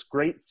is this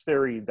great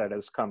theory that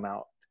has come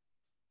out,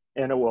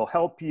 and it will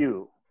help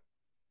you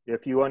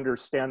if you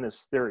understand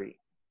this theory.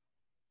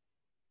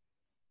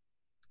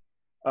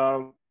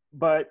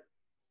 But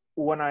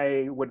when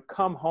I would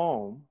come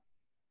home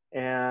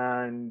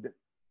and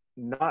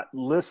not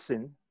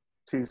listen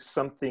to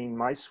something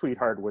my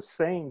sweetheart was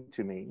saying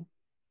to me,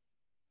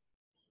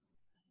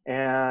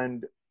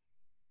 and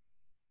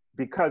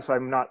because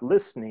I'm not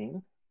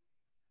listening,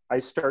 I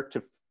start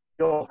to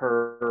feel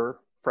her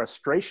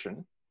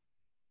frustration.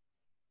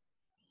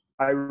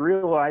 I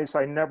realize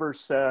I never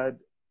said,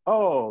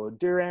 "Oh,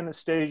 dear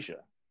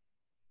Anastasia,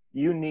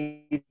 you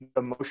need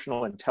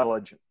emotional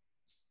intelligence.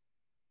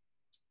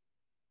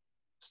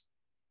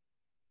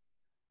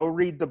 Go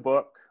read the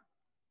book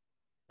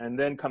and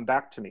then come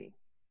back to me."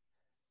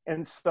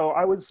 And so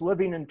I was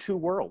living in two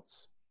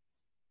worlds.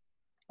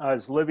 I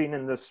was living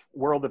in this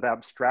world of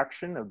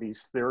abstraction of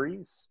these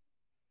theories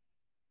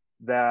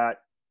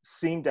that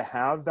seemed to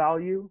have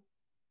value.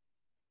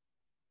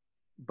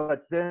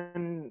 But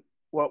then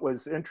what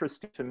was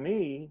interesting to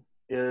me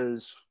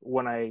is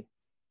when I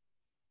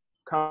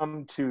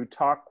come to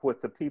talk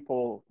with the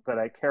people that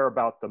I care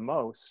about the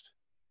most,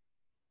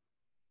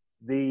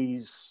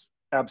 these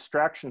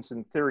abstractions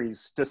and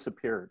theories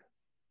disappeared.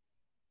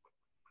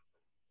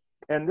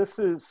 And this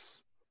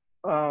is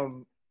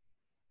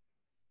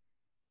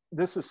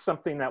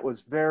something that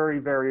was very,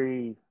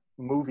 very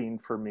moving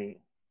for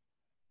me,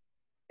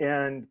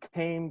 and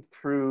came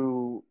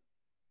through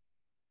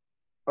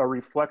a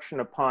reflection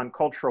upon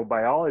cultural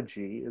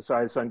biology as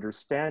I was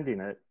understanding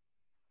it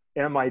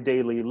and my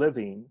daily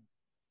living,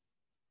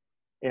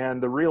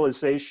 and the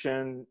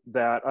realization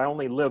that I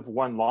only live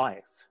one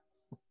life.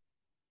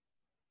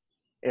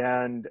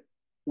 And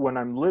when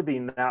I'm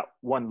living that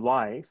one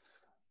life,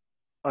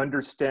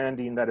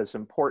 understanding that is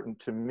important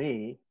to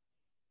me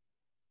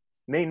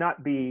may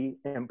not be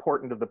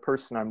important to the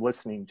person I'm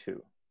listening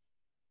to.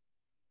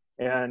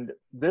 And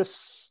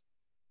this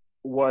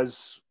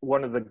was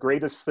one of the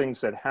greatest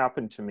things that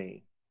happened to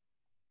me.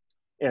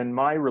 In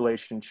my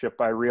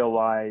relationship, I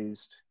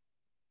realized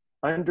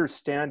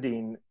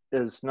understanding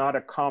is not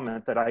a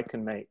comment that I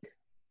can make.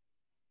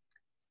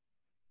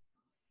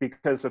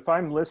 Because if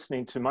I'm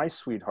listening to my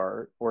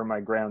sweetheart or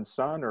my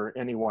grandson or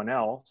anyone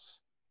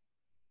else,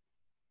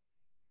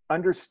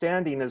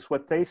 understanding is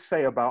what they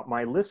say about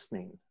my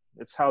listening.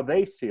 It's how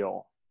they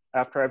feel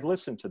after I've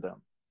listened to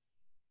them.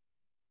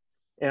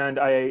 And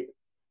I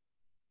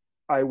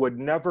would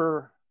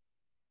never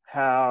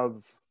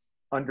have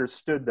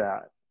understood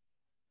that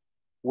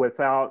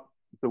without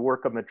the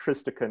work of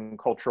Matriztica and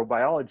cultural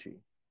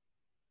biology,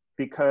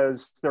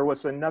 because there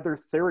was another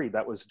theory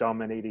that was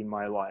dominating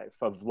my life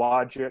of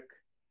logic,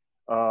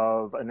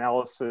 of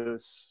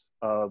analysis,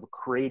 of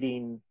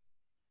creating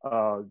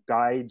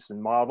guides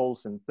and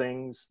models and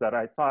things that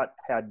I thought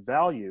had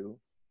value,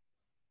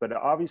 but it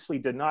obviously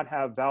did not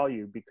have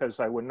value because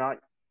I would not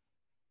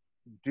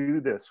do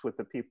this with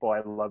the people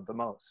I love the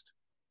most.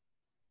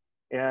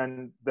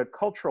 And the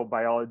cultural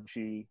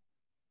biology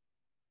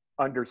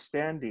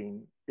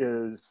understanding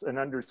is an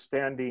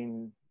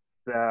understanding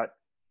that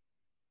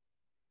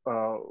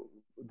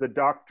the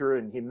doctor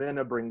and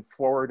Ximena bring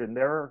forward in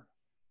their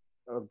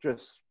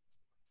just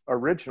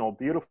original,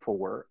 beautiful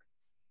work.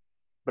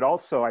 But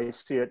also I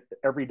see it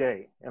every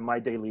day in my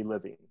daily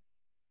living.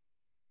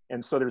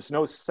 And so there's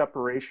no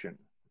separation.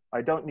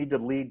 I don't need to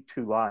lead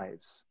two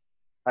lives.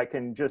 I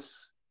can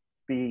just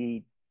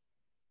be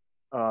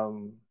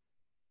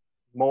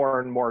more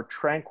and more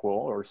tranquil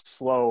or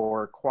slow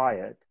or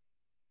quiet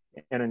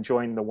and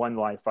enjoying the one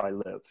life I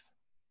live.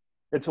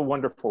 It's a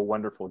wonderful,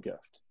 wonderful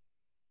gift.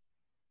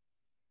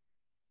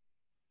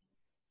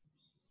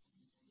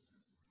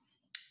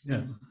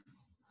 Yeah.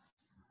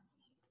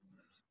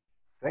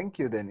 Thank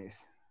you,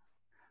 Dennis.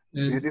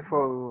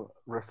 Beautiful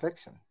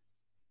reflection.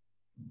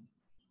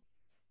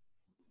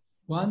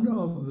 One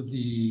of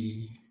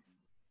the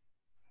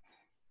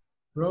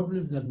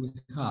problem that we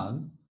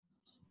have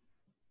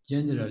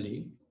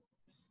generally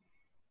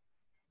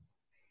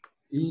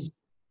is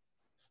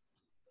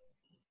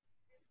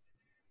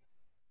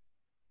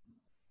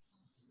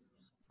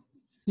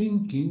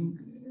thinking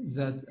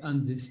that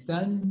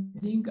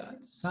understanding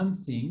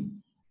something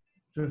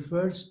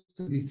refers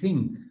to the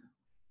thing.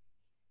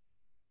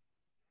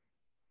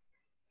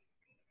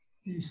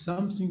 It's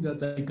something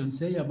that I can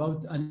say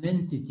about an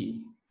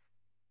entity.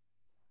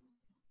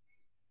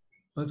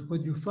 But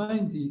what you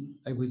find,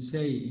 I would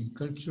say, in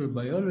cultural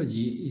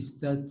biology is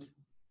that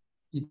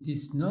it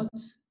is not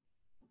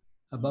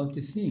about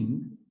a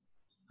thing.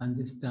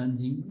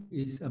 Understanding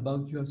is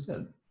about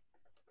yourself.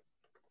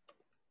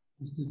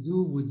 It's to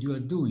do what you are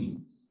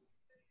doing.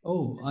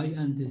 Oh, I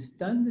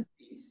understand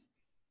this.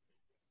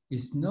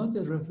 It's not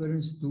a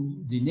reference to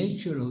the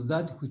nature of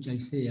that which I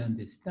say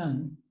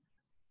understand,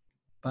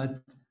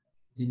 but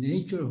the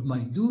nature of my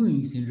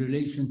doings in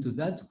relation to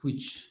that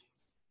which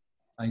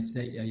I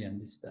say I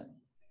understand.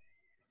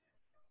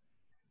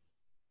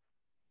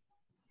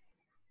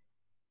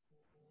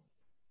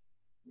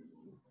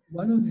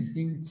 One of the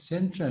things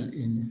central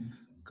in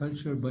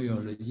cultural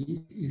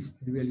biology is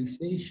the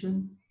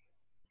realization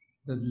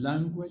that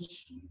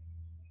language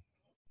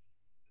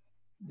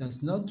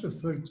does not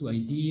refer to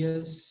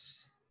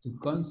ideas, to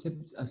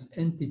concepts as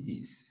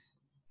entities.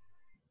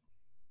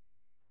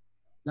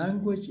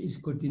 Language is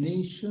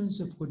coordinations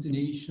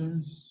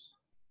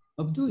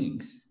of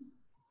doings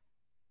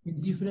in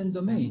different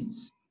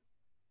domains.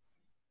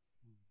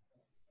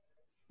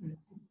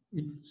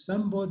 If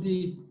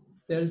somebody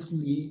tells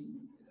me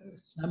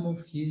some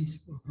of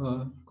his or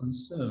her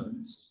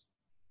concerns,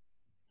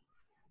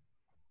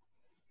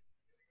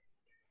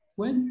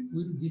 when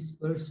will this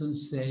person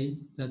say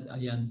that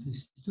I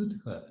understood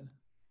her?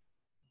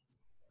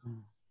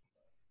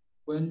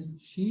 When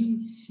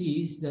she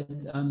sees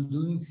that I'm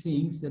doing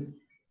things that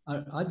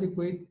are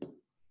adequate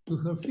to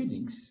her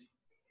feelings,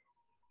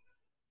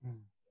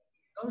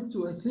 not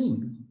to a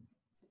thing,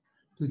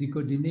 to the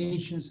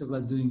coordinations of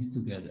our doings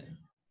together.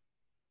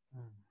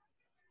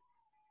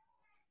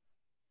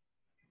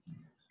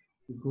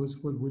 Because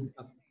what will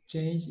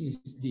change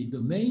is the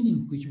domain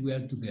in which we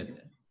are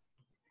together.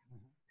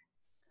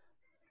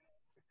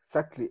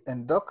 Exactly.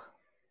 And Doc,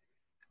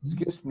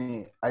 excuse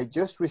me, I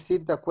just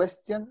received a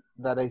question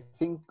that I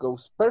think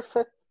goes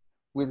perfect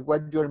with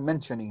what you're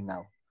mentioning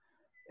now.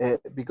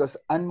 Because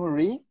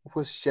Anne-Marie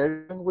was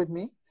sharing with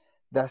me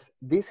that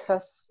this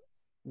has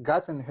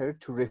gotten her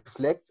to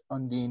reflect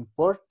on the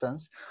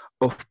importance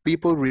of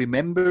people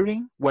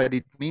remembering what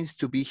it means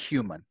to be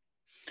human.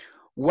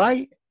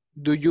 Why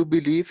do you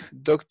believe,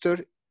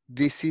 Doctor,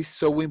 this is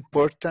so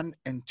important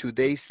in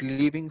today's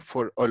living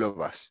for all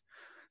of us,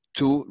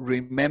 to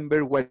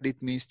remember what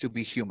it means to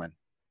be human?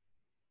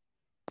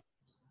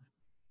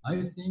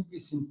 I think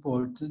it's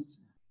important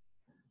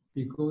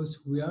because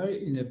we are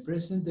in a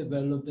present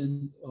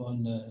development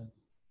on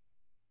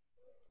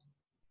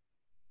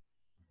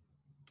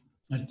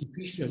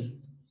artificial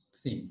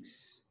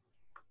things,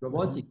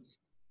 robotics,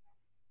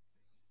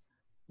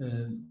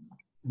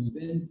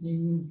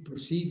 inventing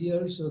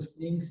procedures of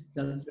things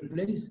that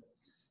replace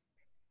us.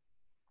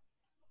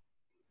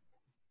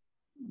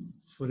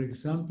 For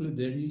example,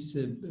 there is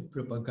a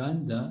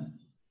propaganda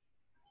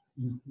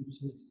in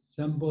which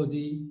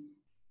somebody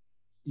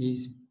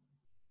is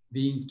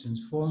being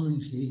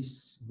transformed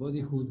his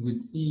bodyhood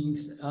with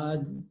things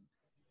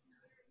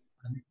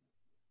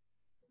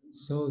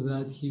so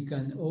that he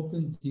can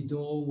open the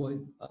door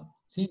with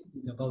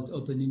thinking about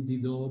opening the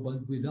door,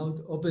 but without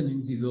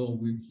opening the door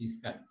with his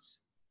hands.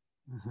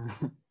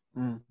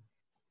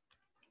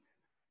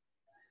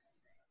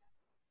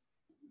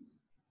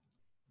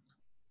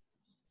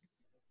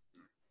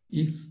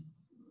 If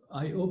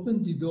I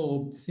open the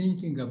door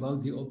thinking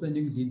about the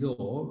opening the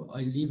door,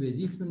 I live a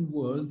different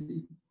world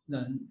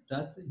than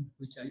that in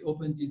which I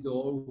open the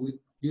door with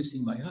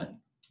using my hand.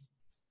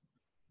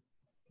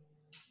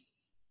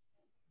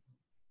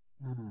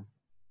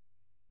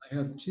 I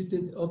have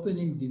treated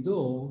opening the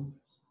door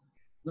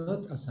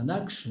not as an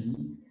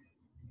action,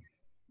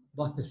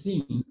 but a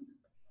thing,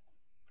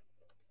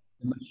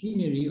 the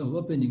machinery of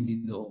opening the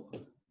door.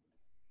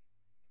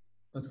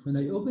 But when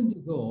I open the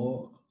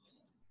door,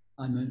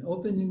 I'm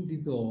opening the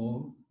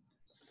door,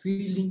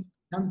 feeling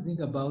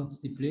something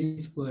about the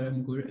place where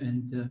I'm going to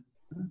enter.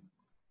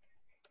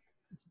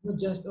 It's not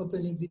just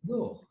opening the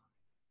door.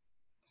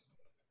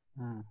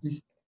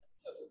 It's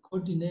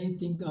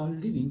coordinating our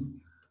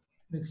living.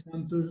 For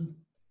example,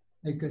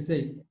 like I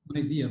say,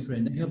 my dear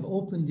friend, I have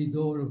opened the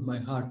door of my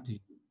heart to you,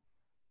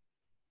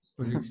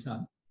 for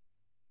example.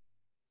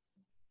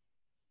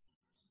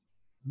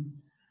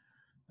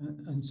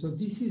 And so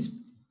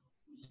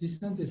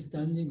this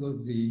understanding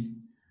of the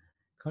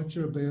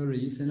cultural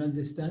biology is an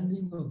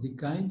understanding of the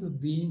kind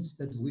of beings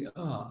that we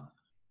are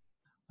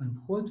and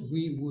what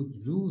we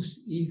would lose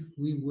if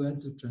we were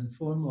to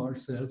transform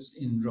ourselves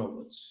in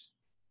robots.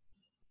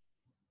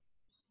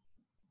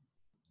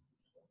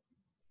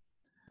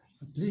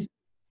 At least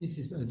this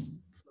is,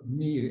 for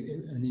me,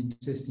 an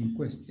interesting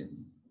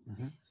question.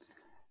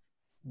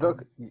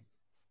 Doc,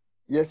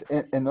 Yes,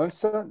 and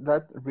also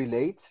that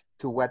relates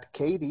to what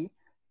Katie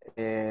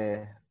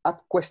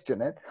up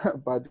questioned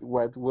about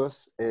what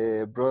was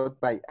brought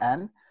by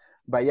Anne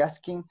by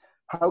asking,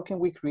 how can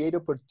we create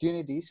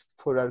opportunities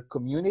for our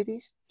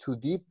communities to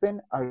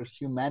deepen our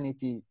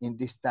humanity in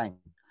this time?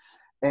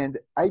 And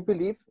I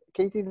believe,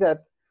 Katie,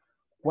 that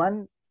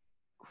one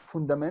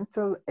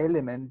fundamental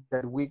element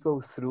that we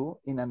go through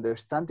in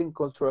understanding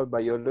cultural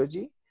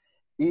biology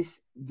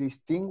is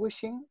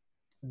distinguishing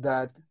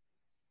that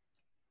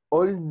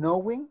all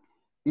knowing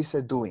is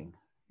a doing.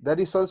 That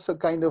is also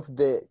kind of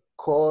the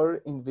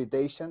core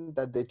invitation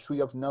that the Tree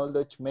of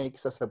Knowledge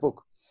makes as a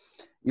book.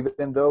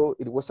 Even though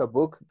it was a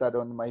book that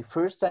on my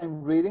first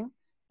time reading,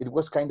 it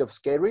was kind of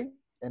scary,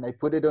 and I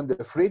put it on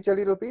the fridge a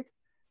little bit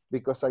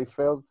because I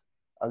felt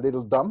a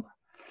little dumb.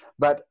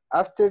 But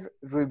after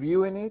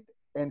reviewing it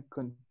and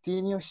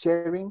continue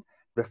sharing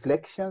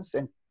reflections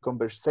and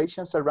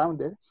conversations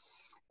around it,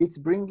 it's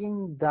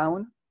bringing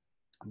down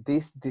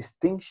this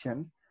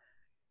distinction,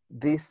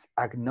 this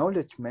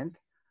acknowledgement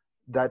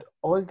that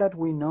all that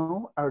we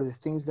know are the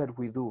things that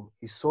we do.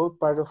 It's all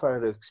part of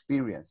our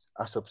experience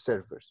as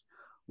observers.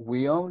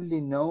 We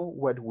only know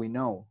what we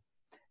know.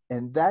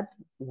 And that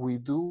we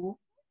do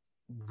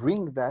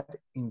bring that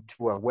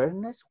into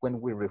awareness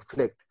when we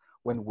reflect,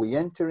 when we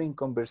enter in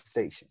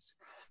conversations.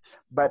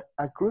 But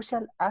a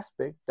crucial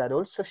aspect that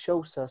also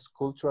shows us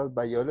cultural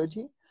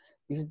biology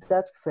is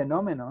that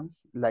phenomena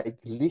like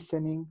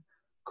listening,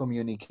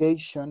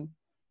 communication,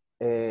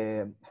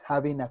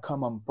 having a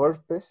common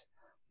purpose,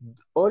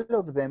 all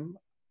of them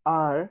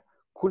are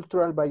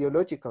cultural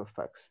biological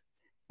facts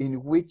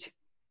in which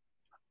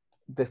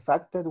the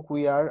fact that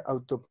we are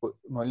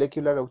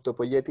molecular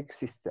autopoietic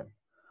system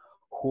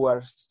who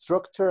are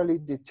structurally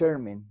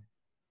determined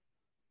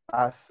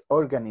as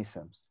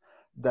organisms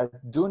that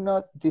do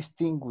not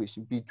distinguish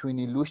between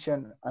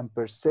illusion and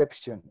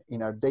perception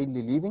in our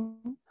daily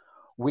living,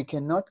 we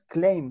cannot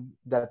claim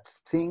that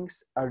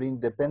things are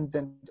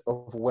independent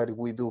of what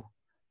we do.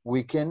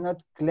 We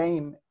cannot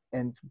claim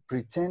and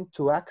pretend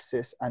to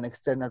access an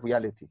external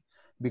reality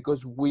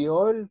because we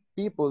all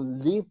people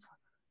live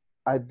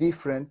a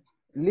different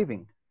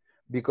living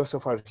because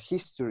of our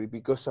history,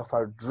 because of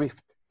our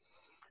drift.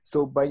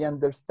 So by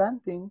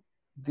understanding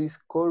these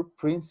core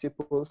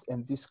principles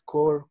and these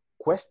core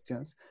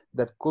questions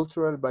that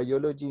cultural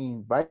biology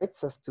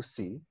invites us to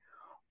see,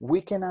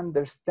 we can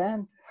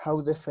understand how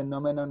the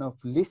phenomenon of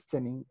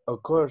listening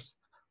occurs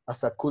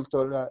as a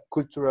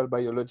cultural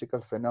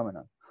biological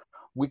phenomenon.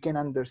 We can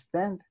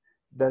understand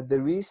that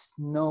there is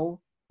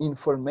no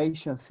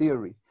information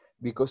theory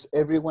because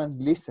everyone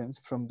listens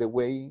from the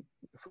way,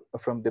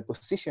 from the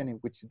position in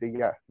which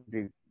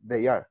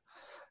they are.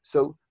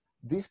 So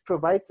this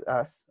provides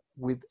us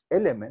with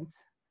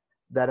elements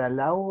that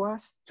allow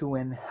us to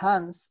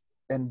enhance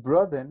and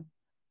broaden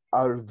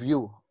our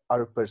view,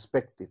 our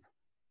perspective,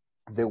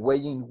 the way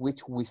in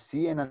which we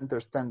see and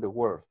understand the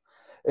world.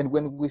 And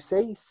when we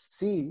say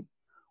see,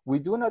 we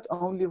do not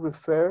only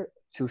refer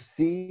to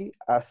see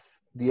as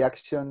the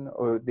action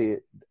or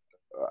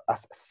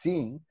as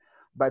seeing,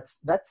 but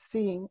that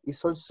seeing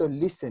is also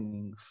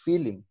listening,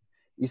 feeling,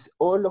 is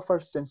all of our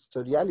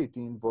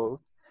sensoriality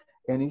involved,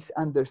 and is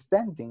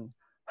understanding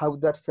how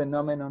that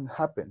phenomenon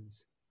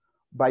happens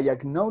by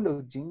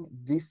acknowledging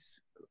this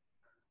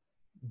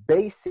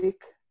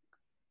basic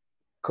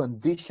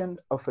condition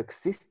of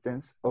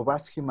existence of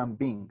us human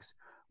beings,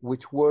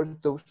 which were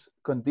those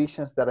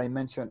conditions that I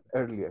mentioned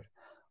earlier.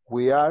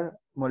 We are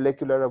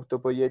molecular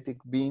autopoietic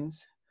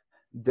beings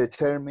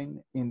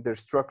determined in their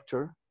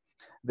structure.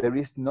 There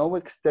is no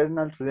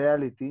external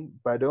reality,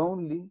 but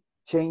only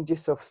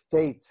changes of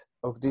states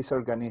of this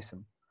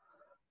organism.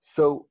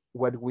 So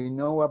what we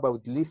know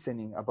about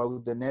listening,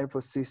 about the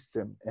nervous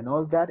system, and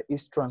all that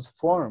is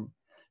transformed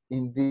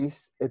in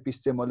this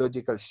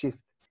epistemological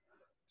shift.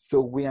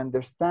 So we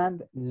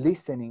understand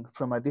listening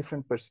from a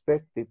different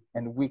perspective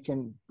and we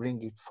can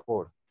bring it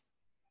forth.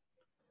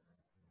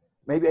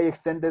 Maybe I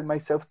extended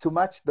myself too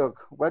much,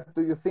 Doc. What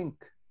do you think?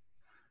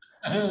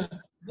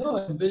 No,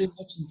 I'm very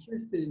much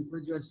interested in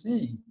what you are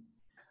saying.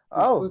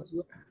 Oh. Because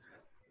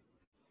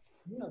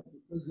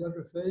you are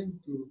referring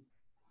to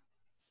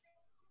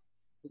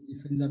the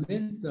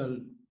fundamental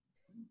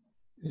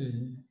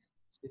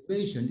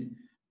situation.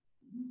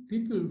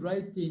 People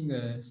writing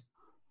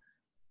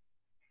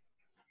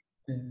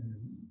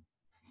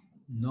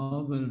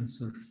novels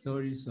or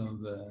stories of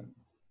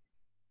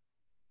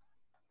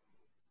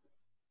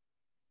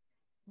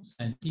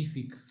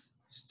scientific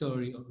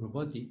story or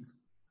robotic.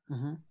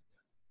 Mm-hmm.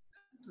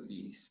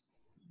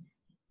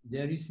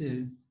 There is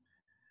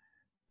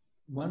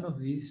one of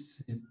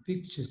these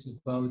pictures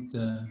about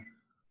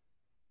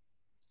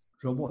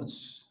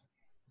robots.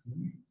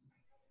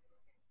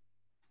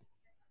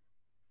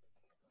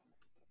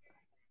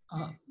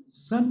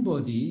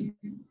 Somebody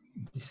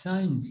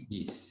designs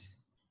this.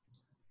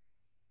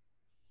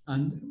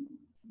 And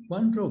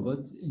one robot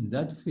in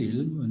that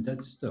film, in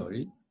that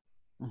story,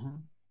 mm-hmm.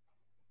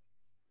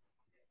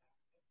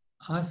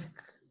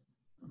 asked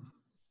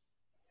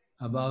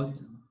about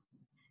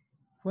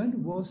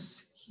when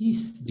was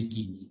his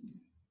beginning.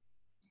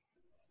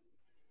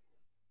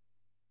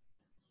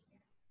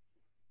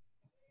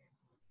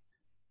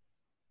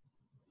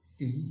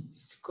 he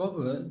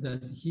discovered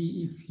that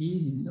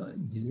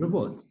the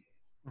robot,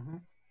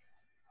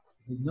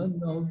 did not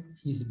know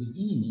his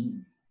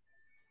beginning,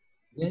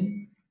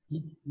 then he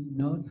did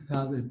not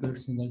have a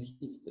personal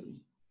history.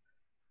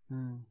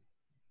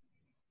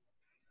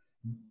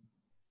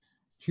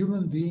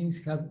 Human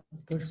beings have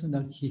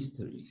personal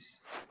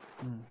histories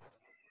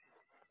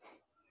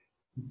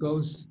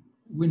because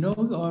we know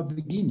our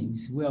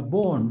beginnings. We are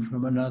born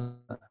from another.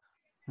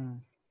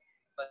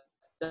 But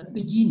that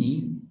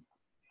beginning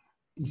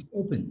is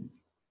open.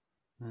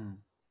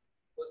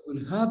 What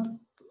will happen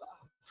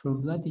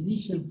from that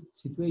initial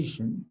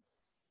situation,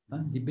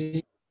 the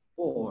baby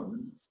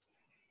born,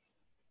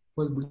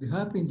 what will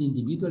happen in the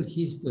individual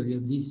history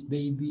of this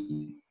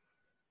baby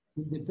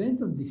will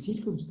depend on the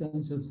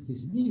circumstance of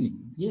his living,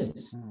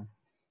 yes,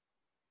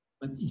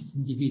 but it's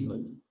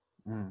individual.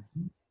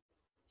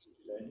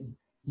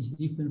 It's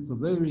different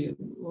from every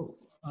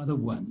other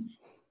one.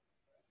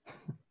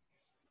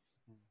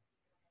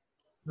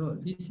 So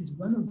this is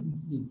one of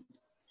the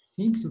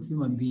things of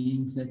human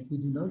beings that we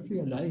do not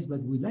realize,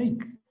 but we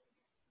like.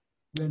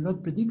 We are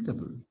not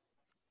predictable.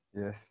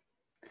 Yes.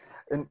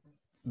 And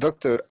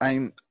doctor,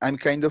 I'm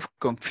kind of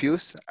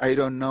confused. I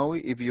don't know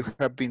if you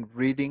have been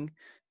reading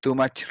too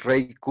much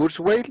Ray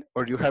Kurzweil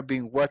or you have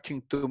been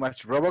watching too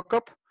much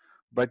RoboCop,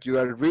 but you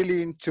are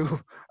really into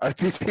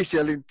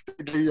artificial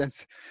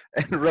intelligence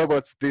and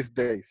robots these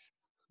days.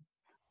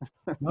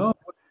 No,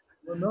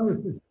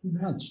 it's too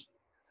much.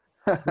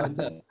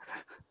 But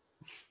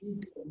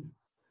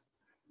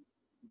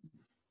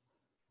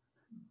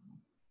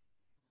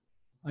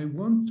I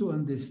want to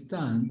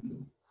understand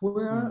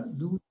where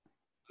do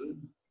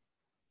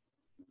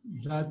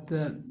that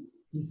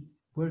is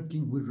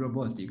working with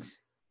robotics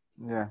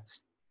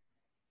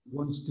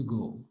wants to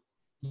go.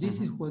 This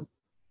is what,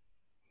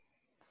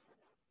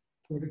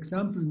 for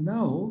example,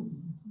 now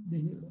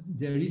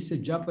there is a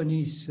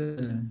Japanese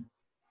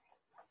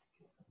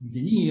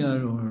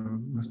engineer, or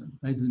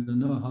I don't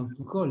know how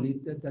to call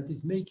it, that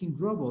is making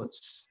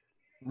robots.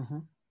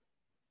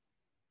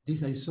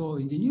 This I saw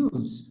in the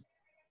news.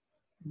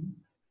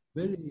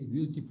 Very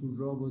beautiful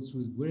robots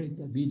with great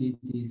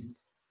abilities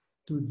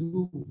to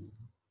do.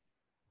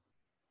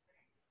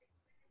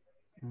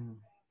 I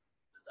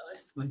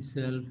asked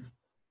myself,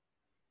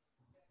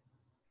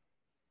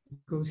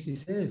 because he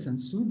says,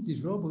 and soon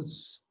these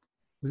robots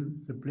will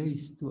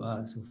replace to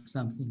us or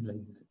something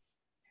like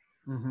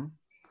that.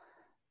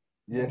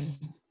 Yes.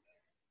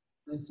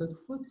 I thought,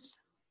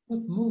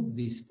 what moved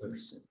this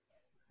person?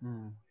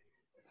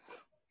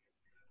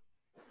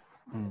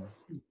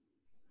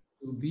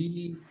 To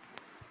be,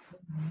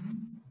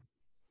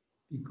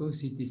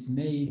 because it is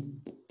made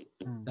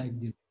like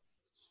the,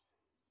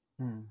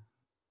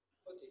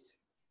 what is,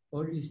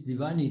 or is the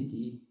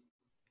vanity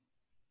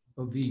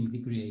of being the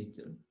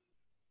creator?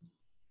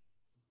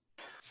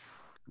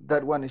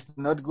 That one is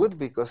not good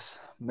because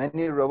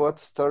many robot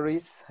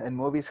stories and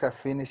movies have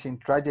finished in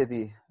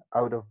tragedy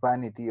out of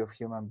vanity of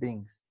human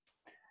beings.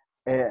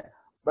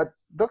 But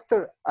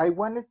doctor, I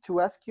wanted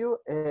to ask you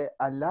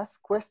a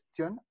last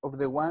question of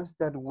the ones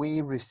that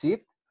we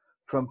received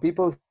from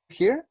people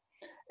here.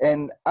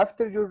 And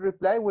after your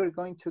reply, we're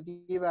going to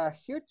give a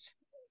huge,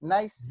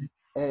 nice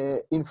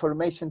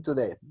information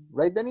today.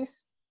 Right,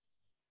 Dennis?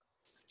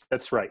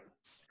 That's right.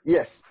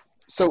 Yes.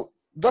 So,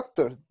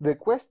 doctor, the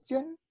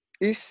question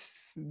is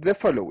the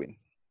following.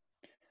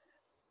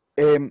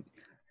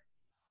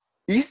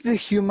 Is the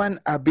human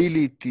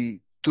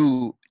ability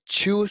to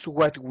choose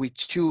what we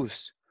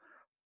choose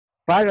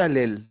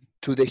parallel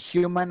to the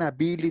human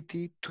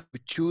ability to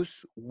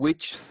choose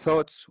which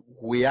thoughts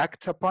we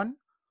act upon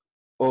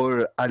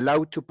or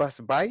allow to pass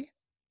by?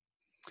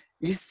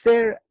 Is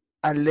there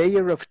a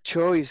layer of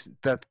choice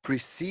that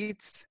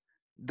precedes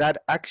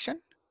that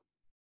action?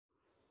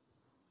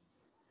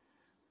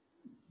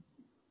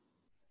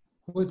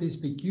 What is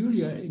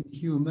peculiar in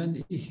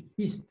human is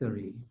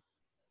history,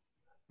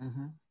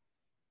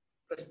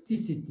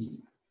 plasticity.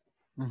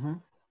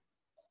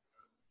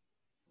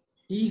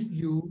 If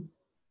you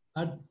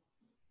are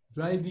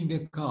driving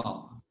a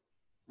car,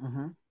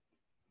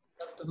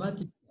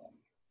 automatic car.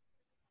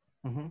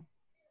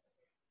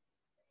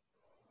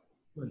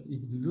 Well,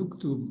 if you look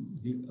to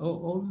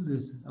all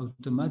this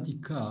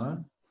automatic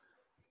car,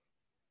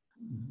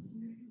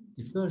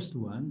 the first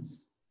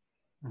ones,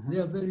 they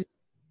are very,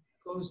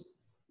 because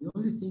the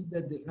only thing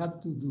that they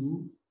have to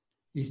do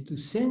is to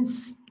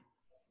sense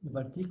a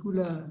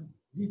particular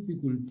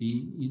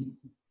difficulty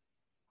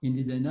in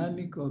the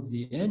dynamic of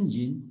the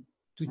engine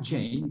to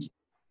change.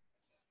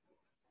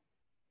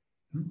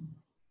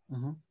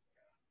 Have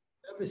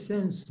a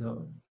sensor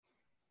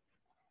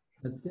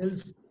that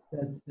tells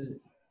that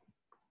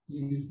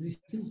the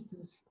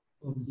resistance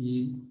of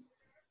the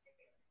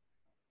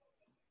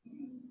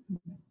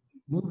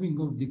moving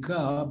of the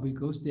car,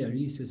 because there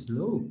is a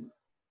slope,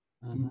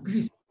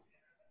 increase,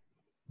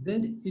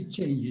 then it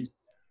changes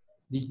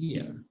the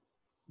gear.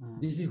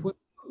 This is what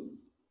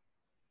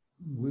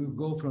we'll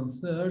go from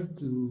third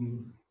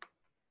to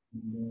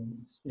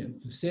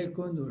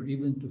second or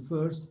even to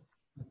first,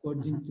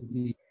 according to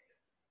the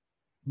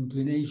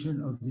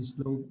inclination of the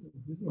slope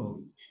of the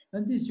road.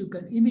 And this you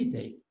can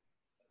imitate.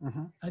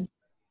 And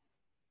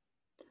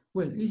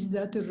well, is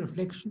that a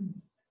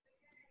reflection?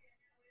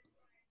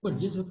 Well,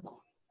 yes, of course.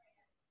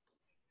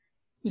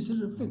 It's a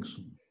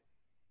reflection.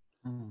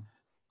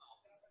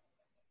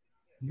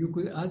 You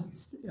could add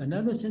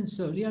another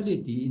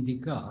sensoriality in the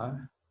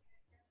car,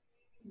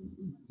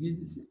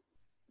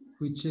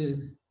 which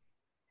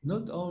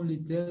not only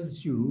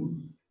tells you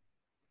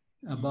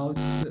about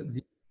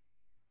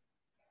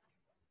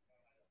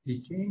the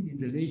change in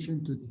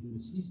relation to the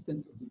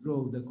resistance of the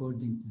road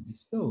according to the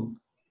slope,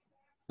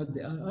 but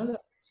there are other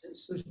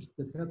sensors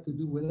that have to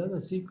do with other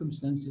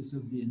circumstances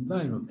of the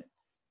environment,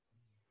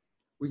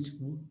 which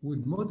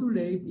would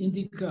modulate in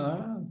the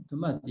car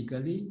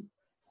automatically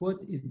what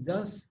it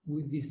does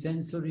with the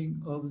sensoring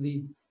of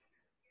the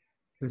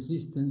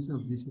resistance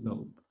of the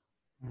slope.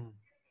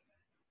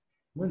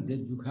 Well,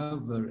 then you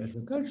have a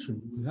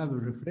recursion, you have a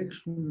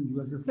reflection, you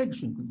have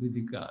reflection with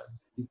the car.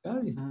 The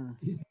car is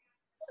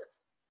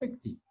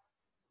effective.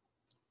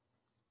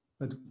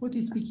 But what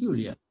is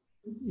peculiar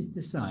is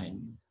the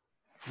sign.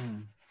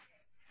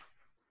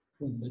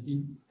 Well, but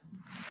it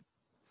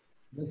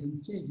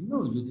doesn't change.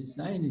 No, you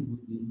design it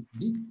with the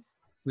big,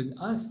 with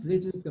as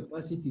little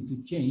capacity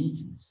to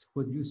change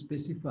what you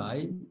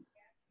specify,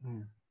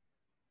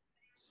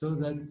 so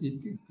that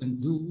it can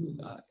do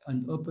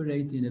and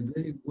operate in a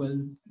very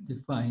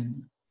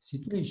well-defined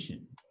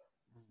situation.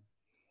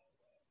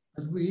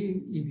 But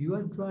if you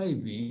are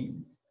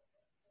driving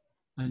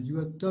and you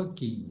are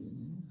talking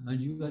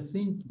and you are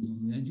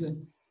thinking and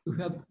you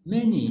have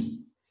many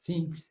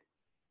things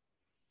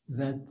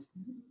that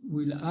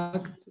will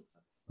act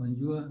on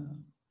your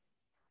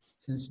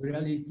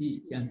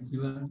sensoriality, and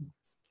you are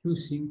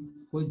choosing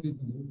what you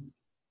do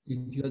if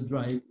you are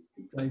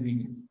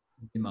driving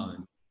the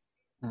mountain.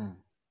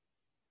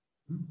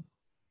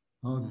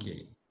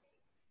 Okay.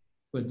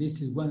 Well,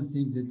 this is one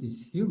thing that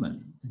is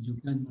human, that you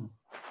can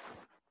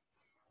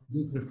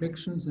do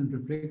reflections and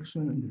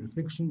reflection and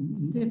reflection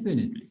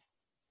indefinitely.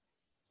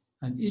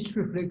 And each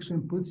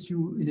reflection puts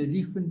you in a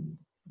different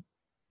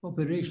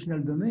operational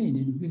domain,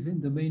 in a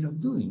different domain of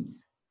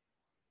doings.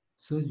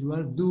 So you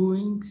are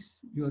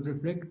doings, you are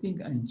reflecting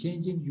and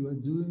changing your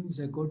doings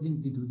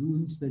according to the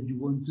doings that you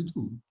want to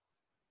do.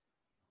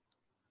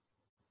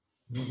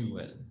 Very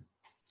well.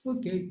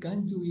 Okay,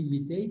 can you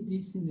imitate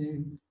this in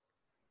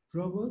a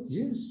robot?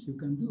 Yes, you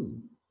can do.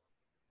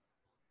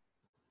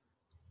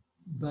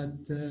 But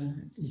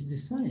it's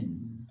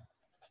design.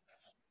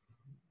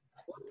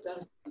 What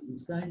does the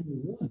designer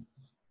want?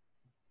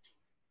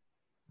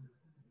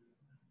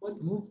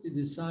 What moved the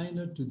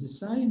designer to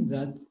design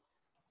that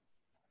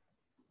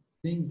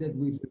thing that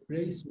will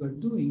replace your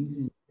doings?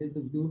 Instead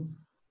of you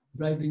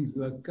driving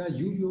your car,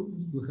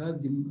 you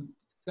have the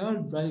car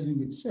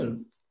driving itself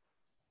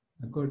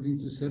according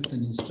to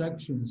certain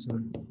instructions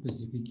or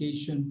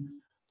specification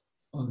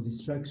of the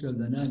structural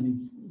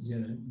dynamics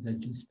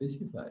that you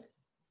specify.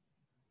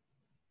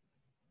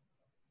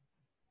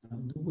 Now,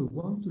 do we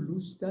want to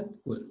lose that?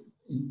 Well,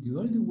 the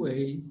only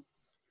way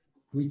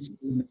which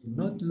we may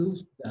not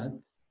lose that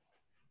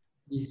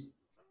is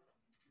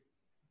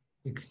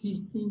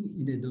existing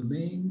in a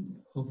domain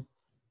of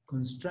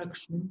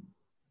construction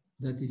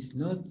that is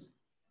not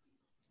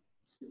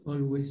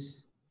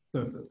always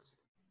perfect,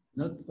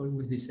 not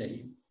always the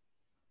same.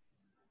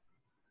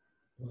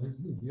 If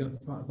you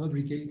are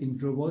fabricating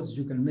robots,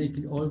 you can make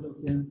all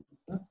of them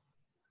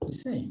the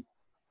same.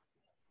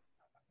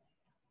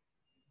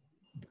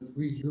 But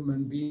we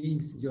human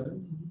beings, the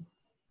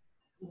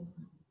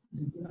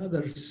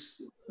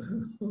others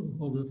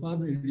of the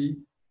family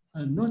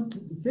are not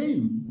the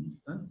same,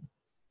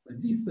 but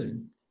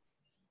different.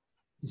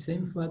 The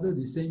same father,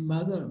 the same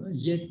mother,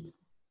 yet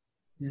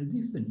they're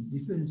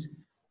different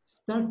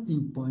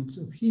starting points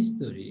of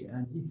history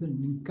and different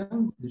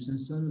encounters and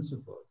so on and so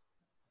forth.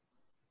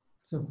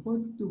 So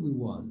what do we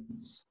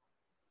want?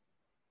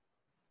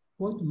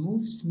 What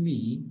moves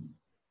me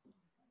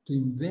to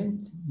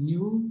invent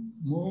new,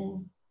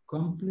 more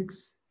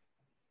complex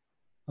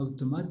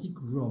automatic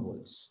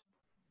robots?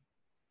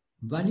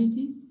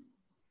 Vanity?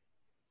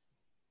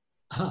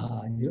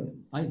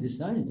 I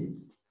designed it.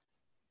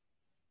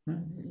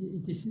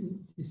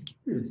 It's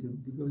curious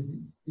because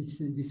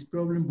this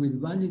problem with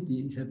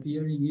vanity is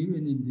appearing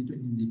even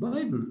in the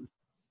Bible.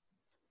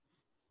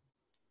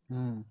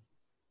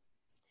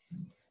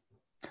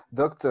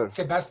 Doctor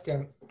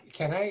Sebastian,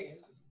 can I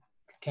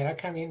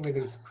come in with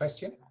a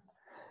question?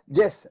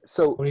 Yes.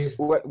 So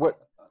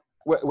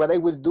what I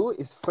will do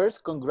is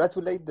first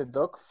congratulate the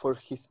doc for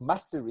his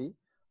mastery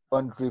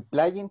on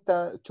replying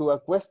to a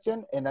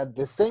question and at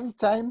the same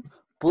time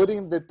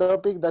putting the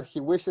topic that he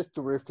wishes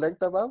to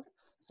reflect about.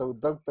 So,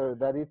 doctor,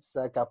 that it's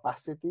a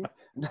capacity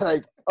that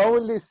I've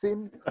only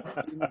seen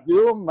in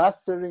you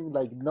mastering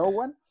like no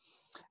one.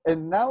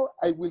 And now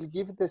I will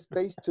give the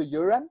space to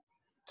Joran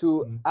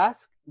to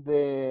ask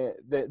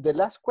the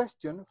last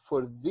question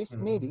for this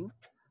meeting.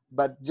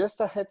 But just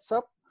a heads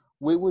up,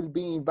 we will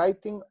be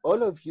inviting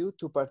all of you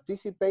to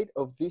participate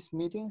of these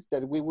meetings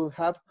that we will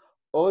have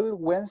all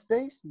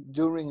Wednesdays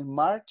during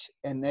March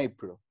and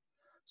April.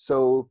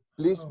 So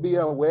please be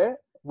aware,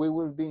 we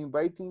will be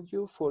inviting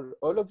you for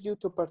all of you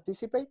to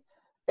participate.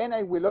 And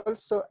I will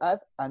also add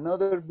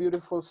another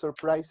beautiful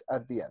surprise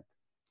at the end.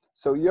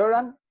 So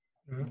Joran,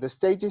 the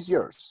stage is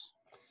yours.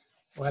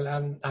 Well,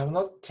 I'm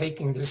not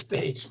taking the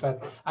stage,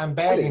 but I'm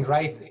bad in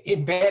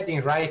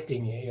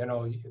writing, you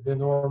know, the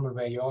normal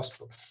way you ask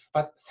for.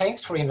 But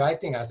thanks for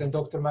inviting us. And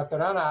Dr.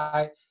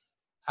 Maturana,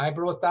 I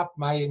brought up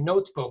my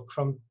notebook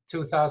from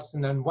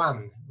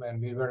 2001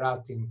 when we were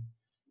out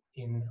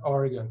in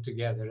Oregon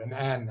together. And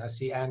Anne, I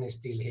see Anne is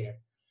still here,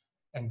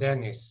 and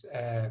Dennis.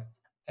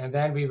 And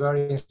then we were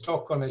in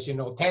Stockholm, as you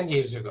know, 10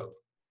 years ago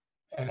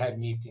and had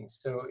meetings.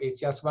 So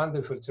it's just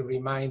wonderful to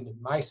remind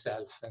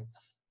myself and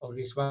of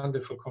these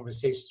wonderful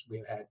conversations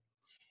we've had.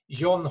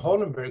 John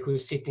Hollenberg, who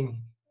is sitting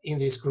in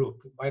this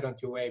group, why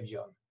don't you wave,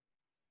 John?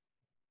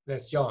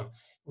 That's John.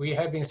 We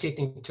have been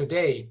sitting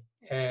today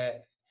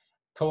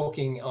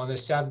talking on a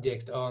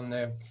subject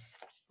on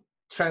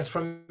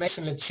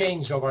transformational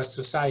change of our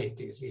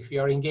societies. If we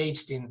are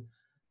engaged in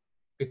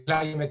the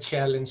climate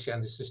challenge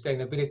and the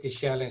sustainability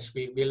challenge,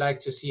 we like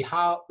to see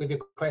how, with the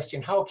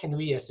question, how can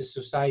we as a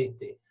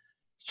society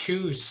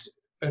choose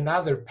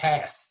another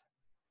path?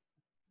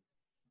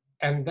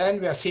 And then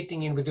we are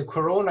sitting in with the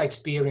Corona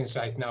experience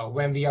right now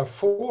when we are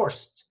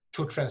forced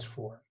to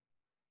transform.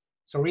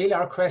 So really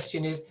our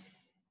question is,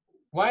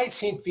 why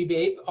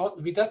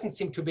doesn't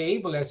seem to be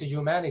able as a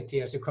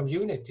humanity, as a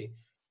community,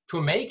 to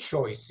make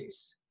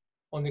choices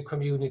on the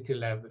community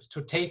levels,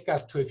 to take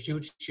us to a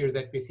future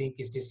that we think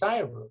is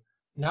desirable?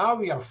 Now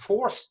we are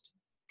forced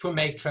to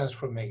make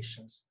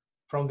transformations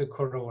from the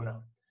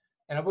Corona.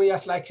 And I would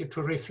just like you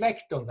to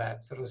reflect on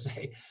that, so to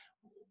say.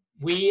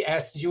 We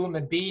as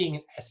human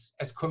beings,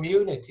 as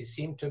community,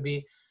 seem to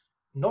be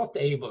not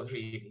able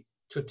really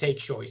to take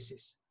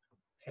choices,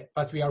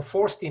 but we are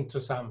forced into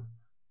some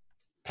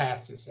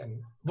paths.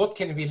 And what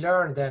can we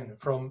learn then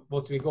from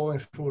what we're going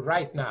through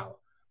right now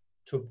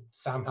to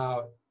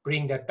somehow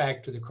bring that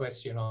back to the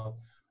question of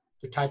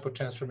the type of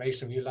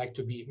transformation we like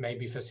to be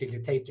maybe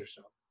facilitators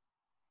of?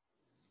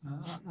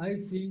 I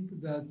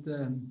think that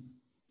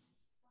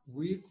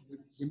with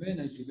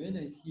Ximena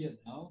is here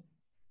now.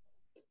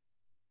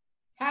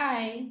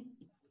 Hi.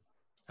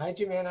 Hi,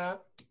 Ximena.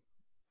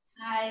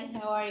 Hi,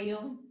 how are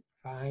you?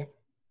 Hi.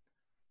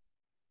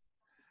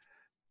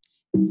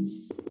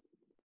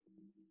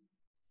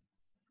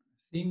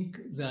 Think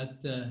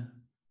that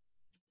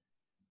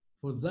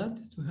for that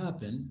to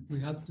happen, we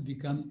have to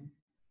become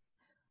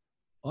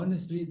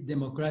honestly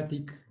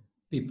democratic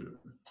people.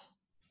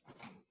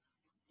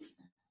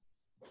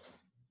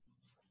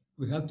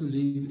 We have to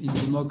live in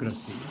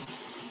democracy.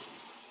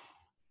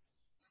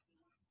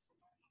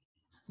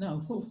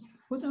 Now,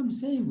 what I'm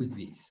saying with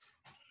this,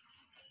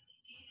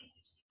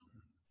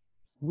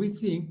 we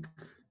think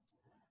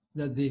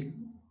that the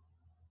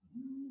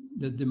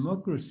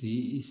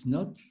democracy is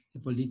not a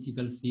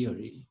political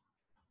theory.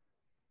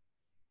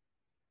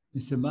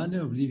 It's a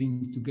manner of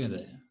living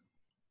together,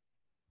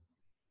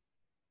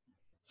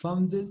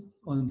 founded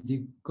on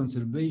the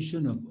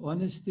conservation of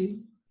honesty,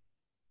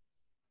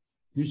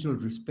 mutual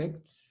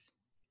respect,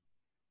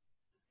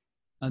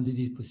 and the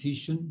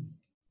disposition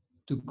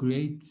to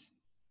create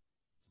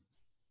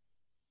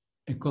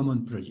a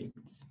common project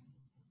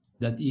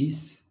that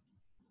is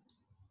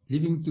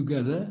living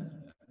together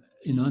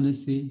in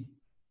honesty,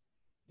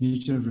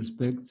 mutual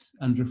respect,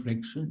 and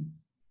reflection.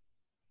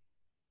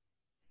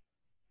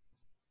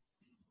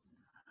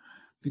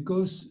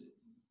 Because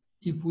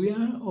if we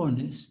are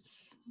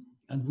honest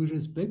and we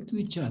respect to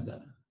each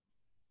other,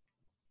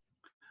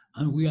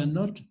 and we are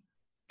not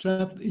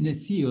trapped in a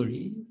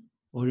theory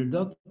or a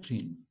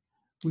doctrine,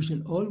 we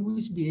shall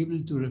always be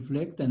able to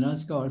reflect and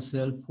ask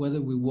ourselves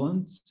whether we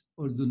want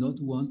or do not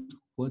want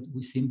what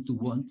we seem to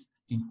want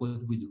in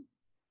what we do.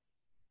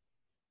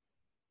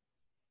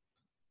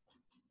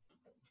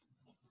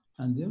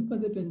 And then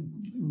it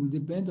will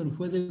depend on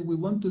whether we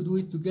want to do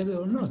it together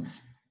or not.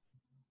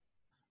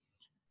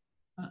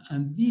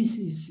 And this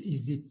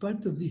is the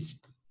part of this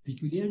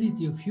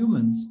peculiarity of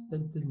humans,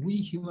 that we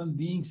human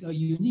beings are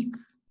unique.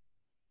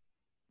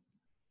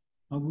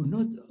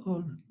 And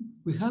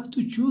we have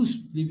to choose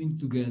living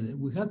together.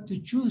 We have to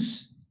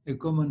choose a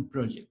common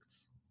project.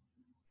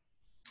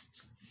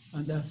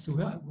 And as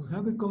we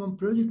have a common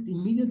project,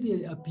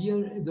 immediately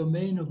appear a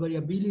domain of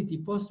variability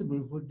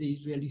possible for the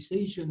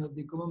realization of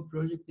the common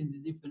project in the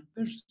different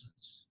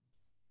persons.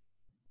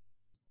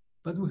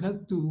 But we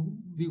have to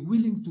be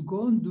willing to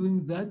go on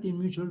doing that in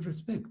mutual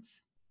respect.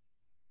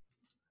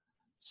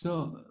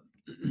 So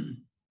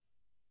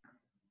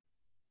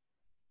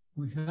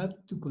we have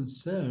to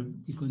conserve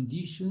the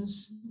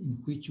conditions in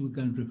which we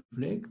can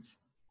reflect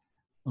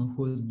on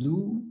what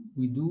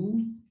we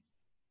do.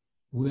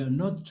 We are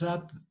not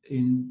trapped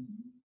in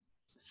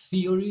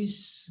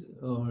theories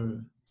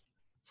or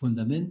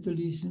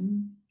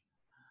fundamentalism,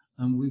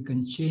 and we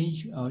can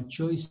change our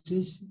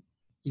choices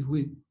if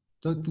we,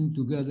 talking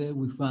together,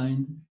 we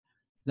find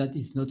that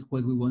is not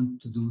what we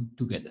want to do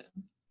together.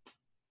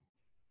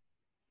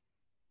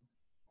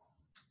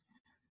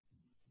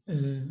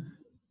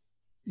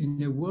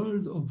 in a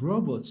world of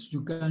robots,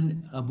 you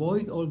can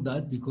avoid all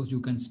that because you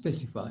can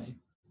specify.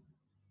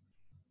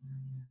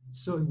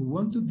 So if we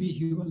want to be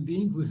human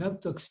beings, we have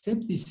to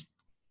accept this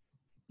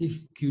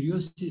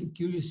curious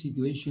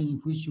situation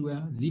in which we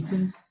are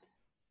different,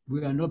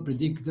 we are not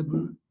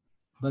predictable,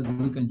 but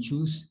we can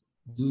choose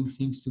doing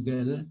things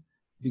together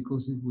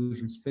because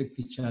we respect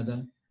each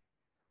other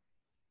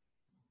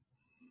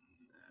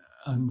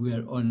and we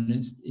are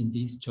honest in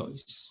this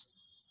choice.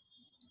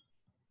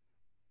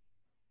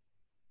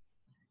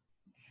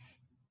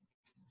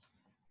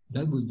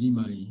 That would be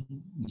my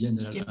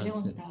general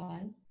answer.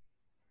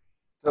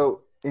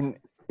 So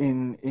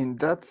in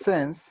that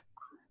sense,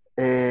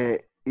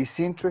 it's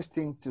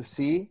interesting to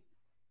see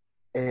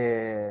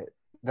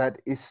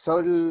that it's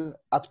all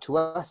up to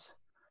us,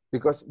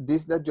 because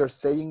this that you're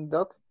saying,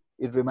 Doc,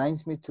 it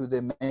reminds me to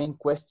the main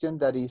question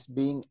that is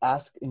being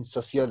asked in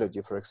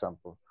sociology, for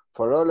example,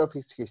 for all of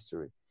its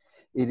history.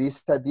 It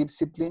is a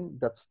discipline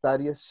that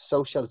studies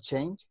social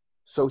change,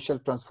 social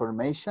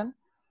transformation,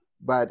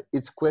 but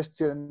its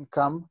question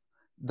comes,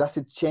 does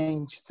it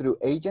change through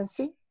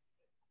agency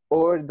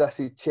or does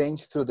it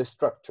change through the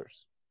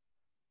structures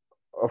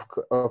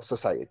of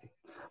society?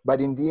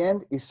 But in the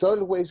end, it's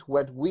always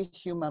what we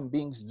human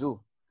beings do.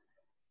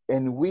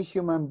 And we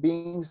human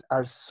beings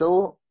are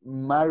so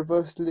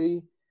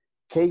marvelously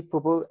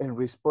capable and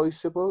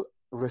responsible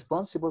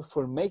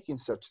for making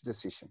such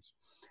decisions.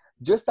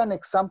 Just an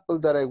example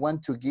that I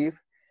want to give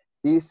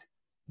is,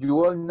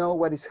 you all know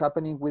what is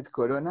happening with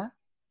Corona,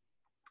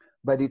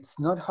 but it's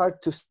not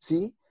hard to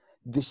see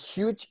the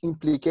huge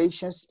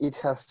implications it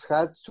has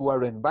had to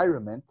our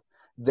environment,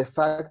 the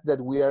fact that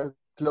we are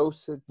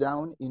closed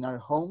down in our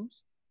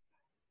homes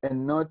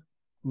and not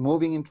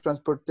moving in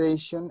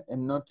transportation,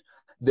 and not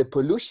the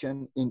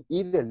pollution in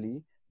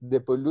Italy, the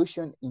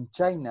pollution in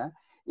China,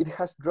 it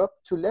has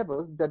dropped to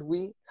levels that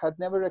we had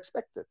never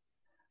expected.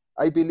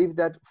 I believe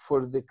that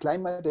for the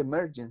climate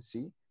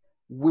emergency,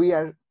 we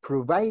are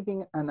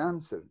providing an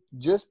answer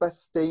just by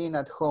staying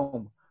at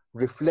home,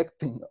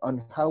 reflecting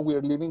on how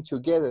we're living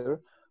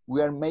together.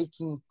 We are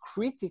making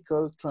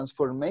critical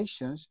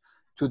transformations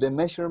to the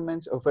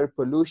measurements of air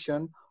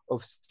pollution,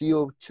 of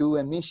CO2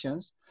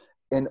 emissions,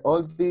 and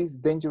all these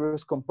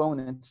dangerous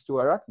components to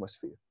our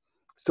atmosphere.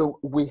 So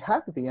we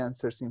have the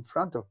answers in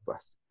front of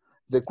us.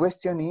 The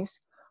question is,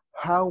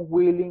 how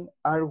willing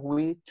are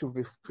we to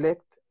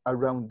reflect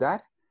around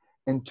that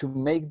and to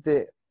make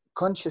the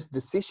conscious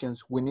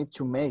decisions we need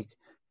to make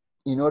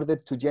in order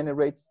to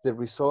generate the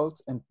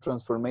results and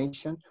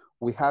transformation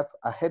we have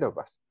ahead of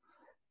us?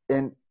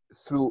 And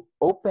through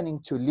opening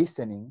to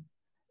listening,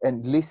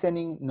 and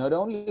listening not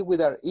only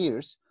with our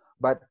ears,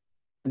 but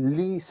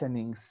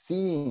listening,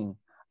 seeing,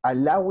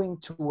 allowing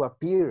to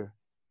appear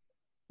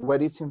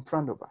what is in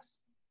front of us.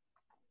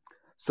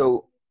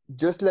 So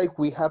just like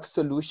we have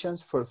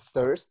solutions for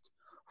thirst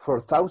for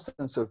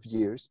thousands of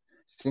years,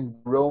 since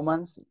the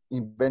Romans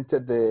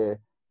invented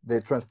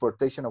the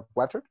transportation of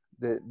water,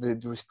 the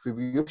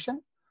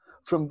distribution,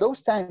 from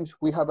those times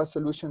we have a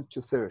solution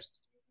to thirst.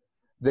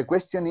 The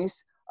question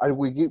is, are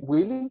we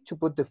willing to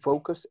put the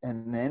focus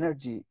and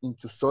energy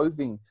into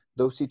solving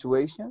those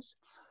situations?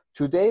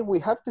 Today we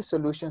have the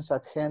solutions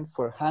at hand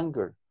for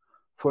hunger,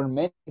 for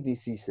many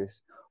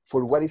diseases,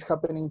 for what is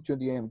happening to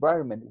the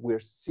environment.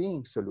 We're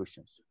seeing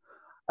solutions.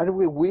 Are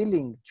we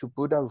willing to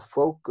put our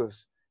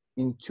focus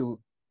into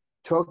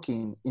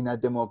talking in a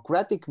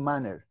democratic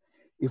manner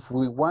if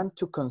we want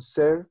to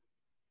conserve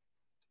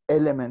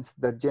elements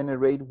that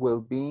generate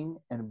well-being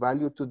and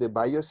value to the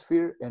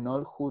biosphere and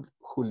all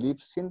who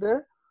lives in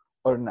there,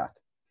 or not?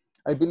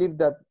 I believe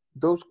that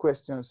those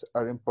questions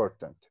are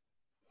important.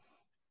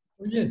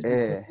 Oh, yes,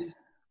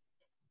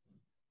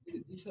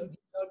 these are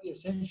the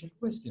essential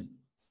questions.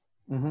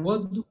 Mm-hmm.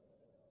 What do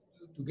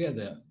we do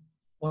together,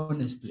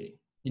 honestly,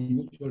 in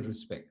mutual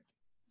respect?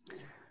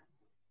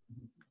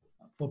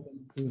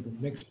 Open to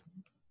reflection,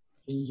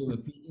 change of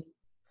opinion,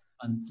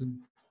 and to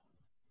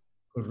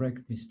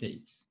correct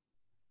mistakes.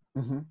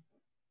 Mm-hmm.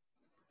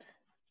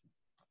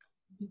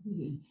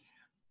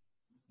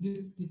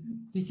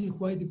 This is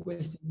why the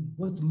question,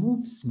 what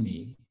moves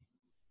me?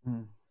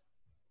 Mm.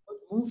 What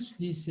moves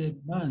this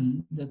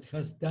man that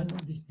has done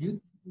this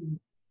beautiful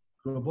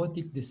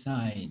robotic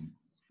design?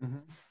 Mm-hmm.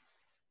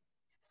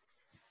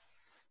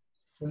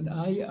 When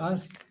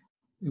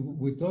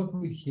we talked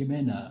with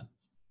Ximena,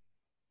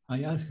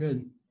 I asked her,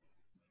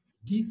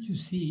 did you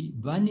see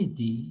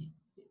vanity?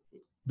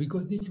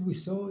 Because this we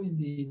saw in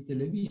the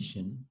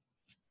television,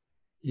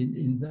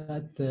 in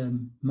that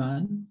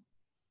man,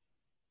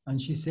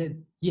 and she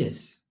said,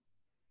 yes,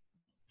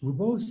 we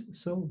both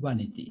saw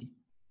vanity.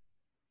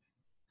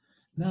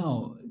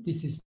 Now,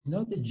 this is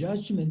not a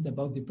judgment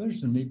about the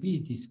person. Maybe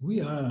it is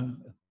we are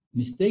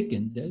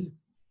mistaken there,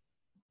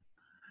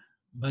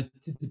 but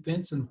it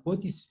depends on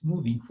what is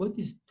moving,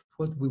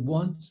 what we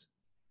want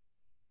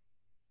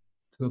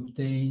to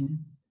obtain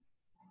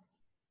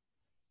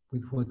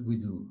with what we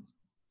do.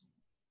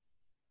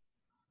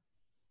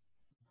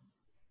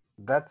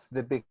 That's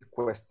the big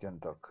question,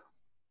 Doc.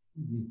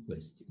 Big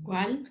question.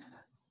 ¿Cuál?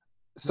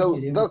 So,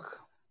 Doc,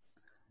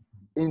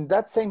 in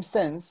that same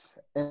sense,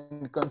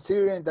 and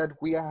considering that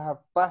we have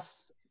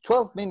passed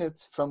 12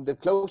 minutes from the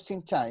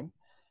closing time,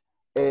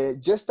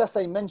 just as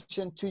I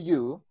mentioned to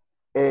you,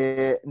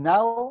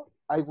 now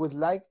I would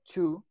like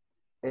to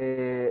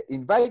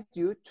invite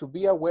you to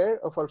be aware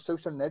of our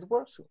social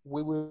networks.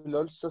 We will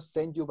also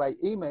send you by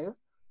email,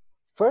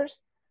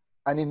 first,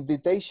 an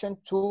invitation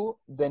to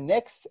the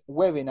next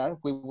webinar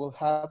we will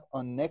have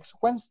on next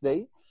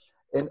Wednesday,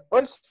 and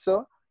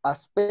also a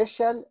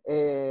special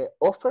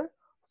offer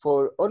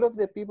for all of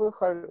the people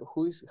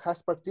who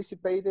has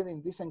participated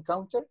in this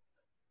encounter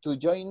to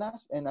join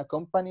us and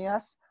accompany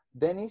us,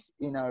 Dennis,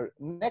 in our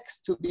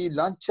next to be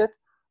launched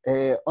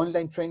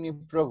online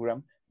training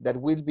program that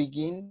will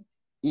begin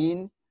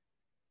in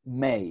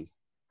May.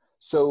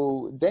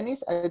 So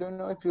Dennis, I don't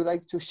know if you'd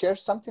like to share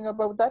something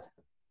about that?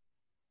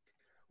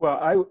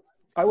 Well,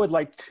 I would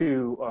like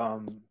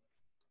to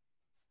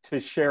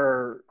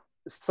share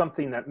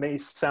something that may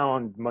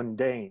sound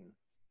mundane,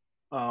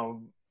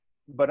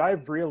 but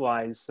I've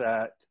realized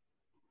that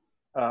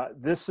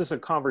this is a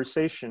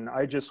conversation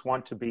I just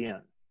want to be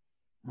in.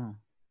 Mm.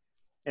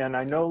 And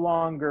I no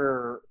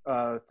longer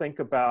think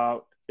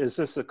about, is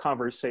this a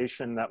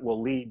conversation that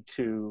will lead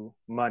to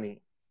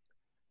money?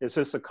 Is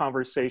this a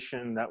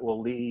conversation that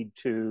will lead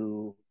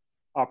to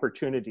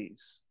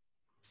opportunities?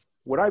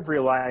 What I've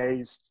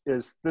realized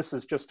is this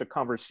is just a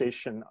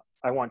conversation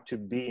I want to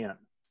be in.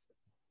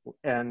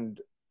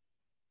 And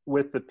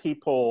with the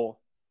people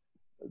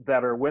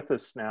that are with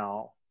us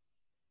now,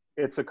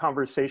 it's a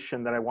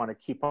conversation that I want to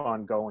keep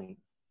on going.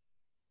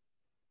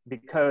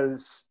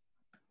 Because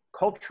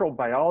cultural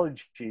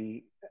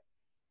biology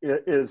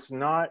is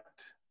not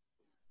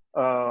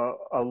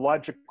a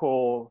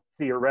logical,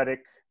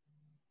 theoretic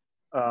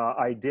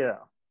idea.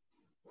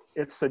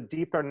 It's a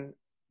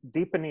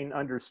deepening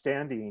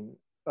understanding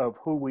of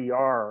who we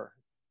are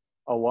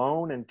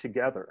alone and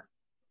together.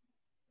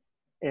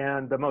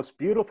 And the most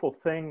beautiful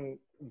thing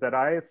that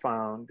I have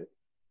found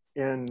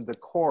in the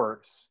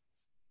course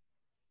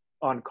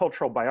on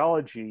cultural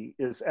biology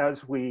is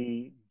as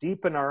we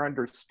deepen our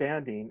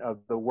understanding of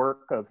the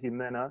work of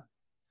Ximena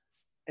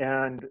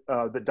and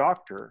the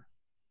doctor,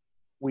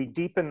 we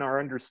deepen our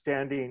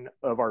understanding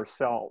of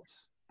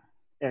ourselves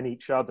and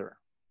each other.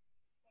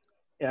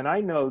 And I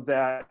know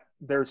that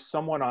there's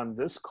someone on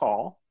this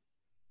call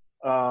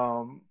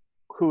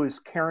who is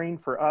caring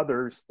for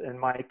others in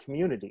my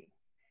community.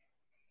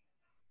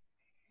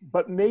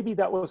 But maybe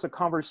that was a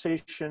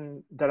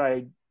conversation that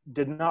I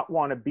did not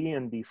want to be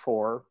in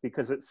before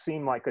because it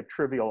seemed like a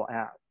trivial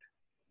act,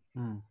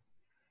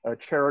 a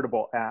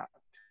charitable act.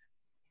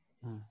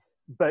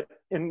 But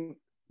in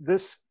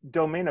this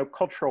domain of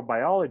cultural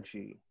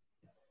biology,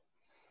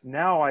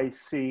 now I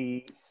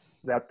see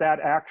that that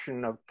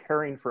action of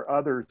caring for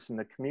others in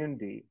the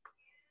community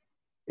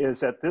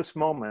is at this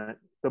moment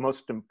the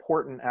most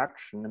important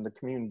action in the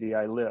community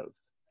I live.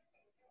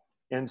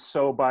 And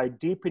so by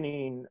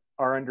deepening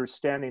our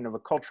understanding of a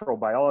cultural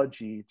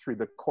biology through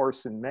the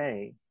course in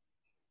May,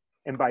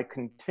 and by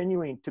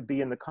continuing to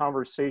be in the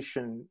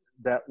conversation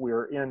that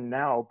we're in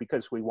now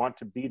because we want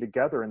to be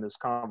together in this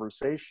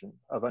conversation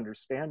of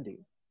understanding,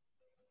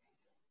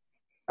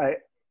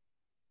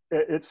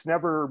 it's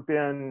never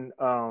been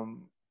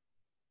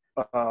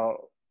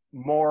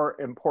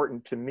more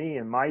important to me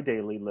in my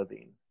daily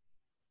living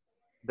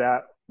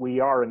that we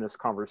are in this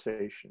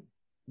conversation.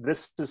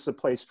 This is the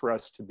place for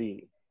us to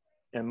be,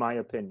 in my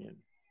opinion.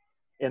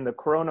 In the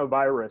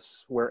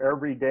coronavirus, where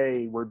every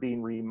day we're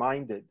being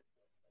reminded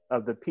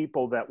of the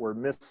people that we're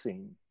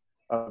missing,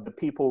 of the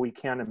people we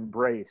can't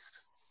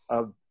embrace,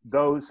 of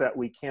those that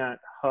we can't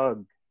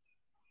hug,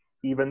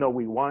 even though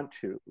we want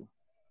to,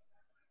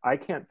 I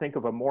can't think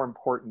of a more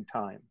important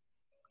time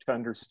to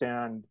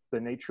understand the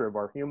nature of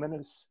our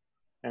humanness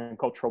and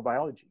cultural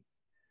biology.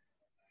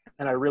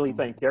 And I really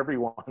thank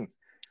everyone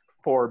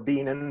for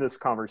being in this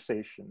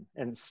conversation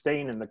and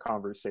staying in the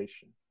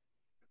conversation.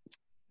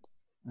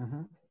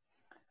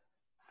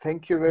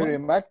 Thank you very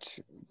much,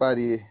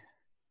 buddy.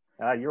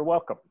 You're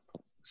welcome.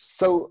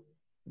 So,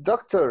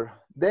 Dr.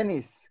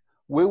 Dennis,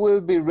 we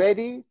will be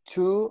ready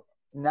to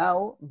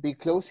now be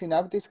closing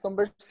up this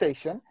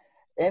conversation,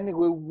 and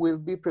we will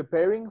be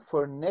preparing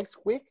for next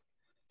week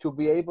to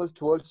be able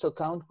to also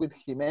count with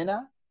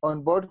Ximena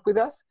on board with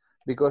us,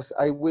 because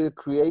I will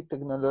create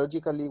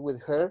technologically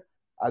with her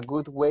a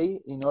good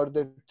way in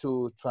order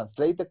to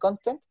translate the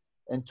content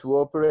and to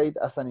operate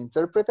as an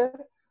interpreter.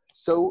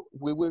 So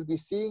we will be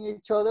seeing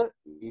each other,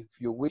 if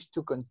you wish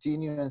to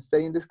continue and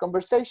stay in this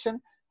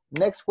conversation,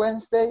 next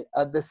Wednesday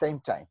at the same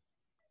time.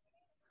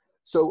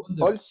 So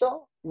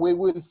also, we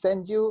will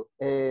send you,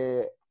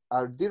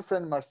 our dear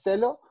friend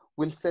Marcelo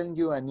will send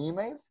you an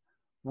email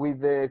with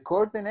the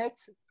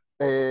coordinates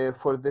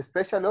for the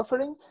special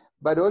offering,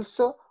 but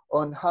also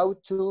on how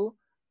to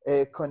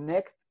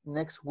connect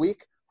next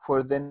week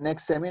for the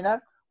next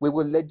seminar. We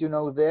will let you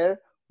know there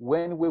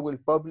when we will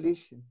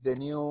publish the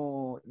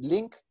new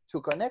link to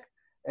connect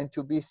and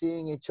to be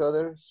seeing each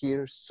other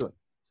here soon.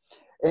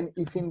 And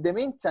if in the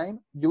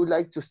meantime, you would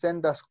like to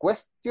send us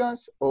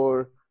questions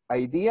or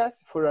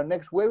ideas for our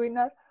next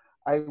webinar,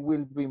 I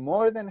will be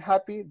more than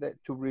happy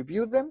to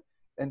review them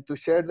and to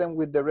share them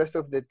with the rest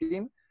of the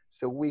team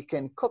so we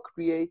can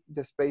co-create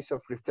the space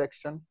of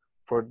reflection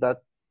for that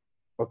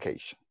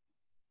occasion.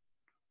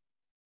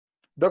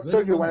 Doctor,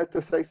 Very you well. wanted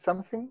to say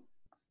something?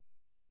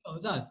 Oh,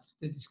 that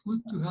it's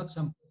good to have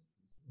some.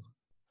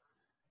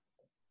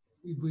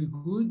 It would be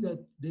good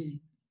that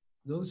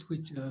those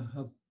which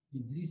have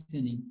been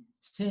listening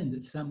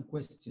send some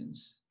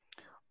questions.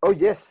 Oh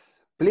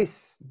yes,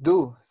 please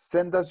do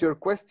send us your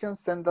questions,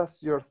 send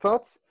us your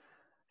thoughts,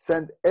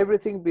 send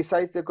everything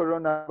besides the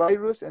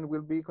coronavirus, and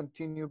we'll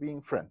continue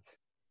being friends.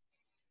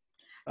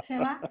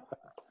 Seba,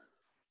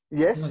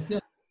 Yes.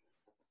 Sebastián,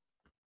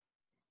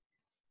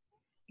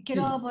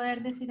 quiero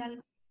poder decir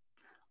algo.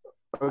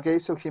 Okay,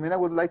 so Ximena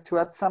would like to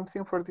add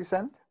something for this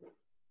end.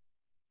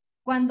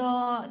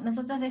 Cuando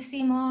nosotros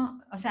decimos,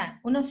 o sea,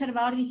 un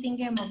observador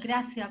distingue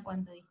democracia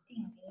cuando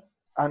distingue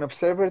An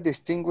observer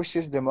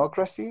distinguishes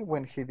democracy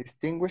when he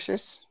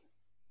distinguishes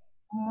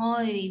un modo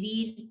de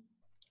vivir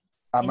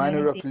a en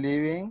manner of honestidad,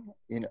 living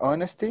in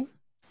honesty,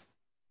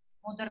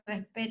 mutuo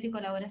respeto y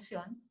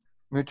colaboración.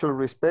 mutual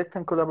respect,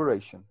 and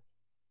collaboration.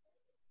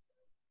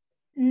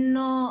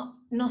 No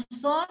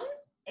son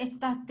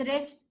estas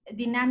tres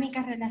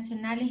dinámicas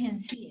relacionales en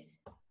sí.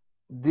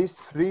 These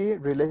three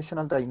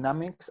relational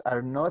dynamics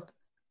are not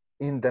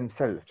in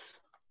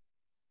themselves.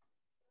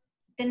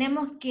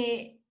 Tenemos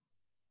que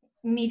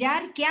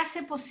mirar qué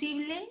hace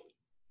posible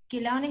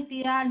que la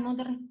honestidad, el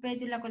mutuo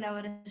respeto y la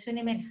colaboración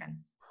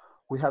emerjan.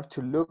 We have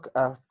to look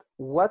at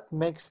what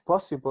makes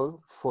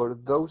possible for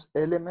those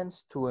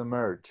elements to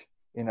emerge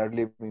in our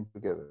living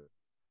together.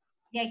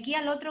 De aquí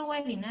al otro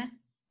webinar,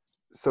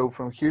 So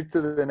from here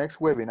to the next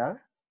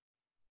webinar,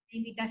 la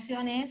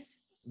invitación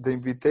es the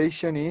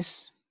invitation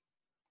is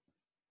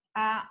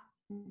a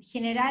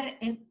generar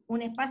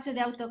un espacio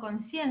de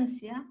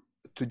autoconciencia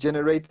to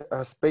generate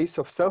a space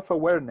of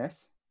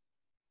self-awareness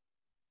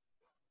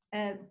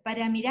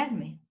para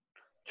mirarme.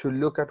 to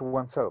look at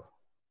oneself.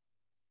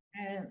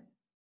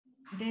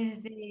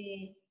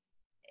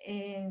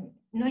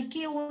 No es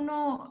que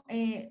uno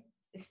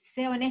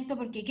sea honesto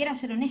porque quiera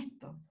ser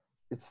honesto.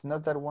 It's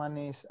not that one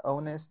is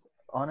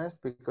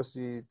honest because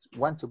you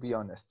want to be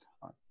honest.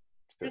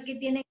 Lo que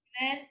tiene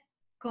que ver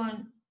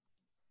con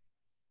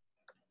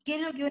qué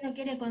es lo que uno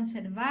quiere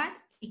conservar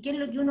y qué es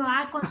lo que uno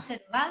ha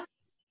conservado.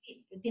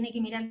 Tiene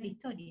que mirar la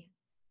historia.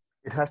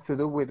 It has to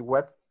do with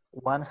what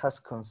one has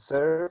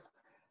conserved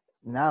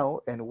now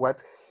and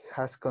what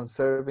has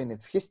conserved in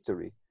its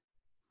history.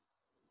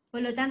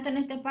 Por lo tanto, en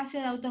este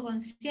espacio de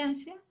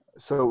autoconciencia,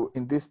 So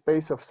in this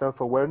space of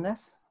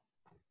self-awareness,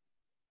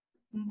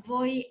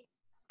 voy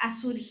a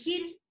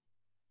surgir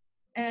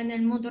en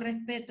el mutuo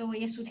respeto,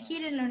 voy a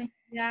surgir en la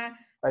honestidad.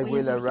 I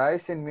will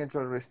arise in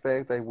mutual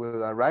respect, I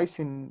will arise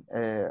in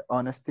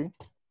honesty.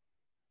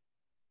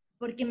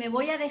 Porque me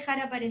voy a dejar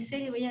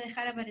aparecer y voy a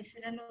dejar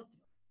aparecer al otro.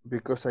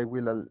 Because I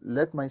will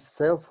let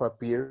myself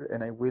appear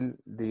and I will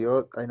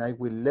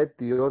let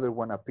the other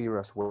one appear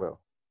as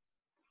well.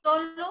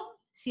 Solo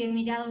si he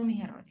mirado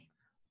mis errores.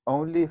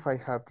 Only if I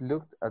have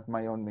looked at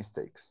my own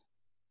mistakes.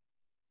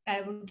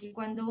 Claro, porque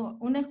cuando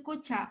uno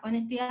escucha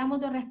honestidad,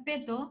 mutuo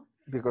respeto,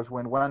 because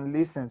when one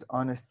listens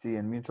honesty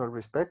and mutual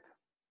respect,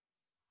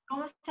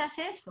 ¿cómo se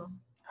hace eso?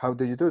 how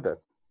do you do that?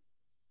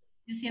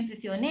 Yo siempre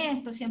he sido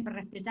honesto, siempre he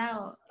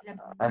respetado.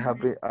 I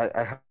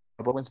have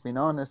always been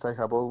honest, I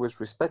have always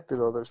respected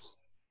others.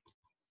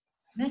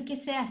 No es que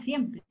sea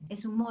siempre,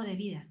 es un modo de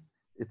vida.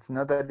 It's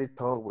not that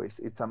it's always,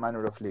 it's a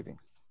manner of living.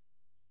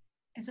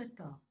 Eso es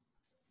todo.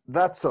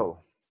 That's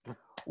all.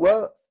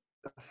 Well,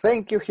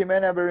 thank you,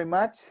 Ximena, very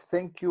much.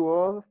 Thank you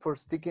all for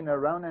sticking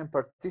around and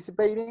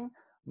participating.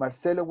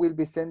 Marcelo will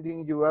be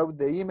sending you out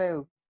the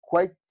email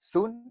quite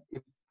soon,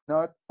 if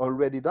not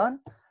already done.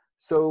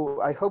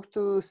 So I hope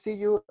to see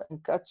you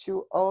and catch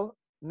you all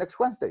next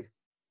Wednesday.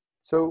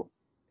 So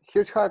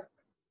huge hug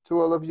to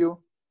all of you.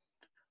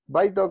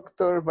 Bye,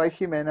 Doctor. Bye,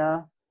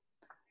 Ximena.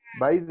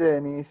 Bye,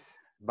 Dennis.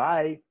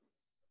 Bye.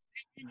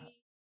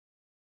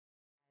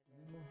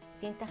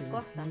 Distintas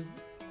cosas.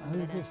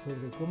 Algo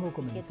sobre cómo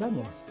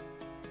comenzamos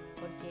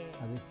Porque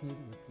a decir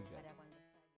y explicar.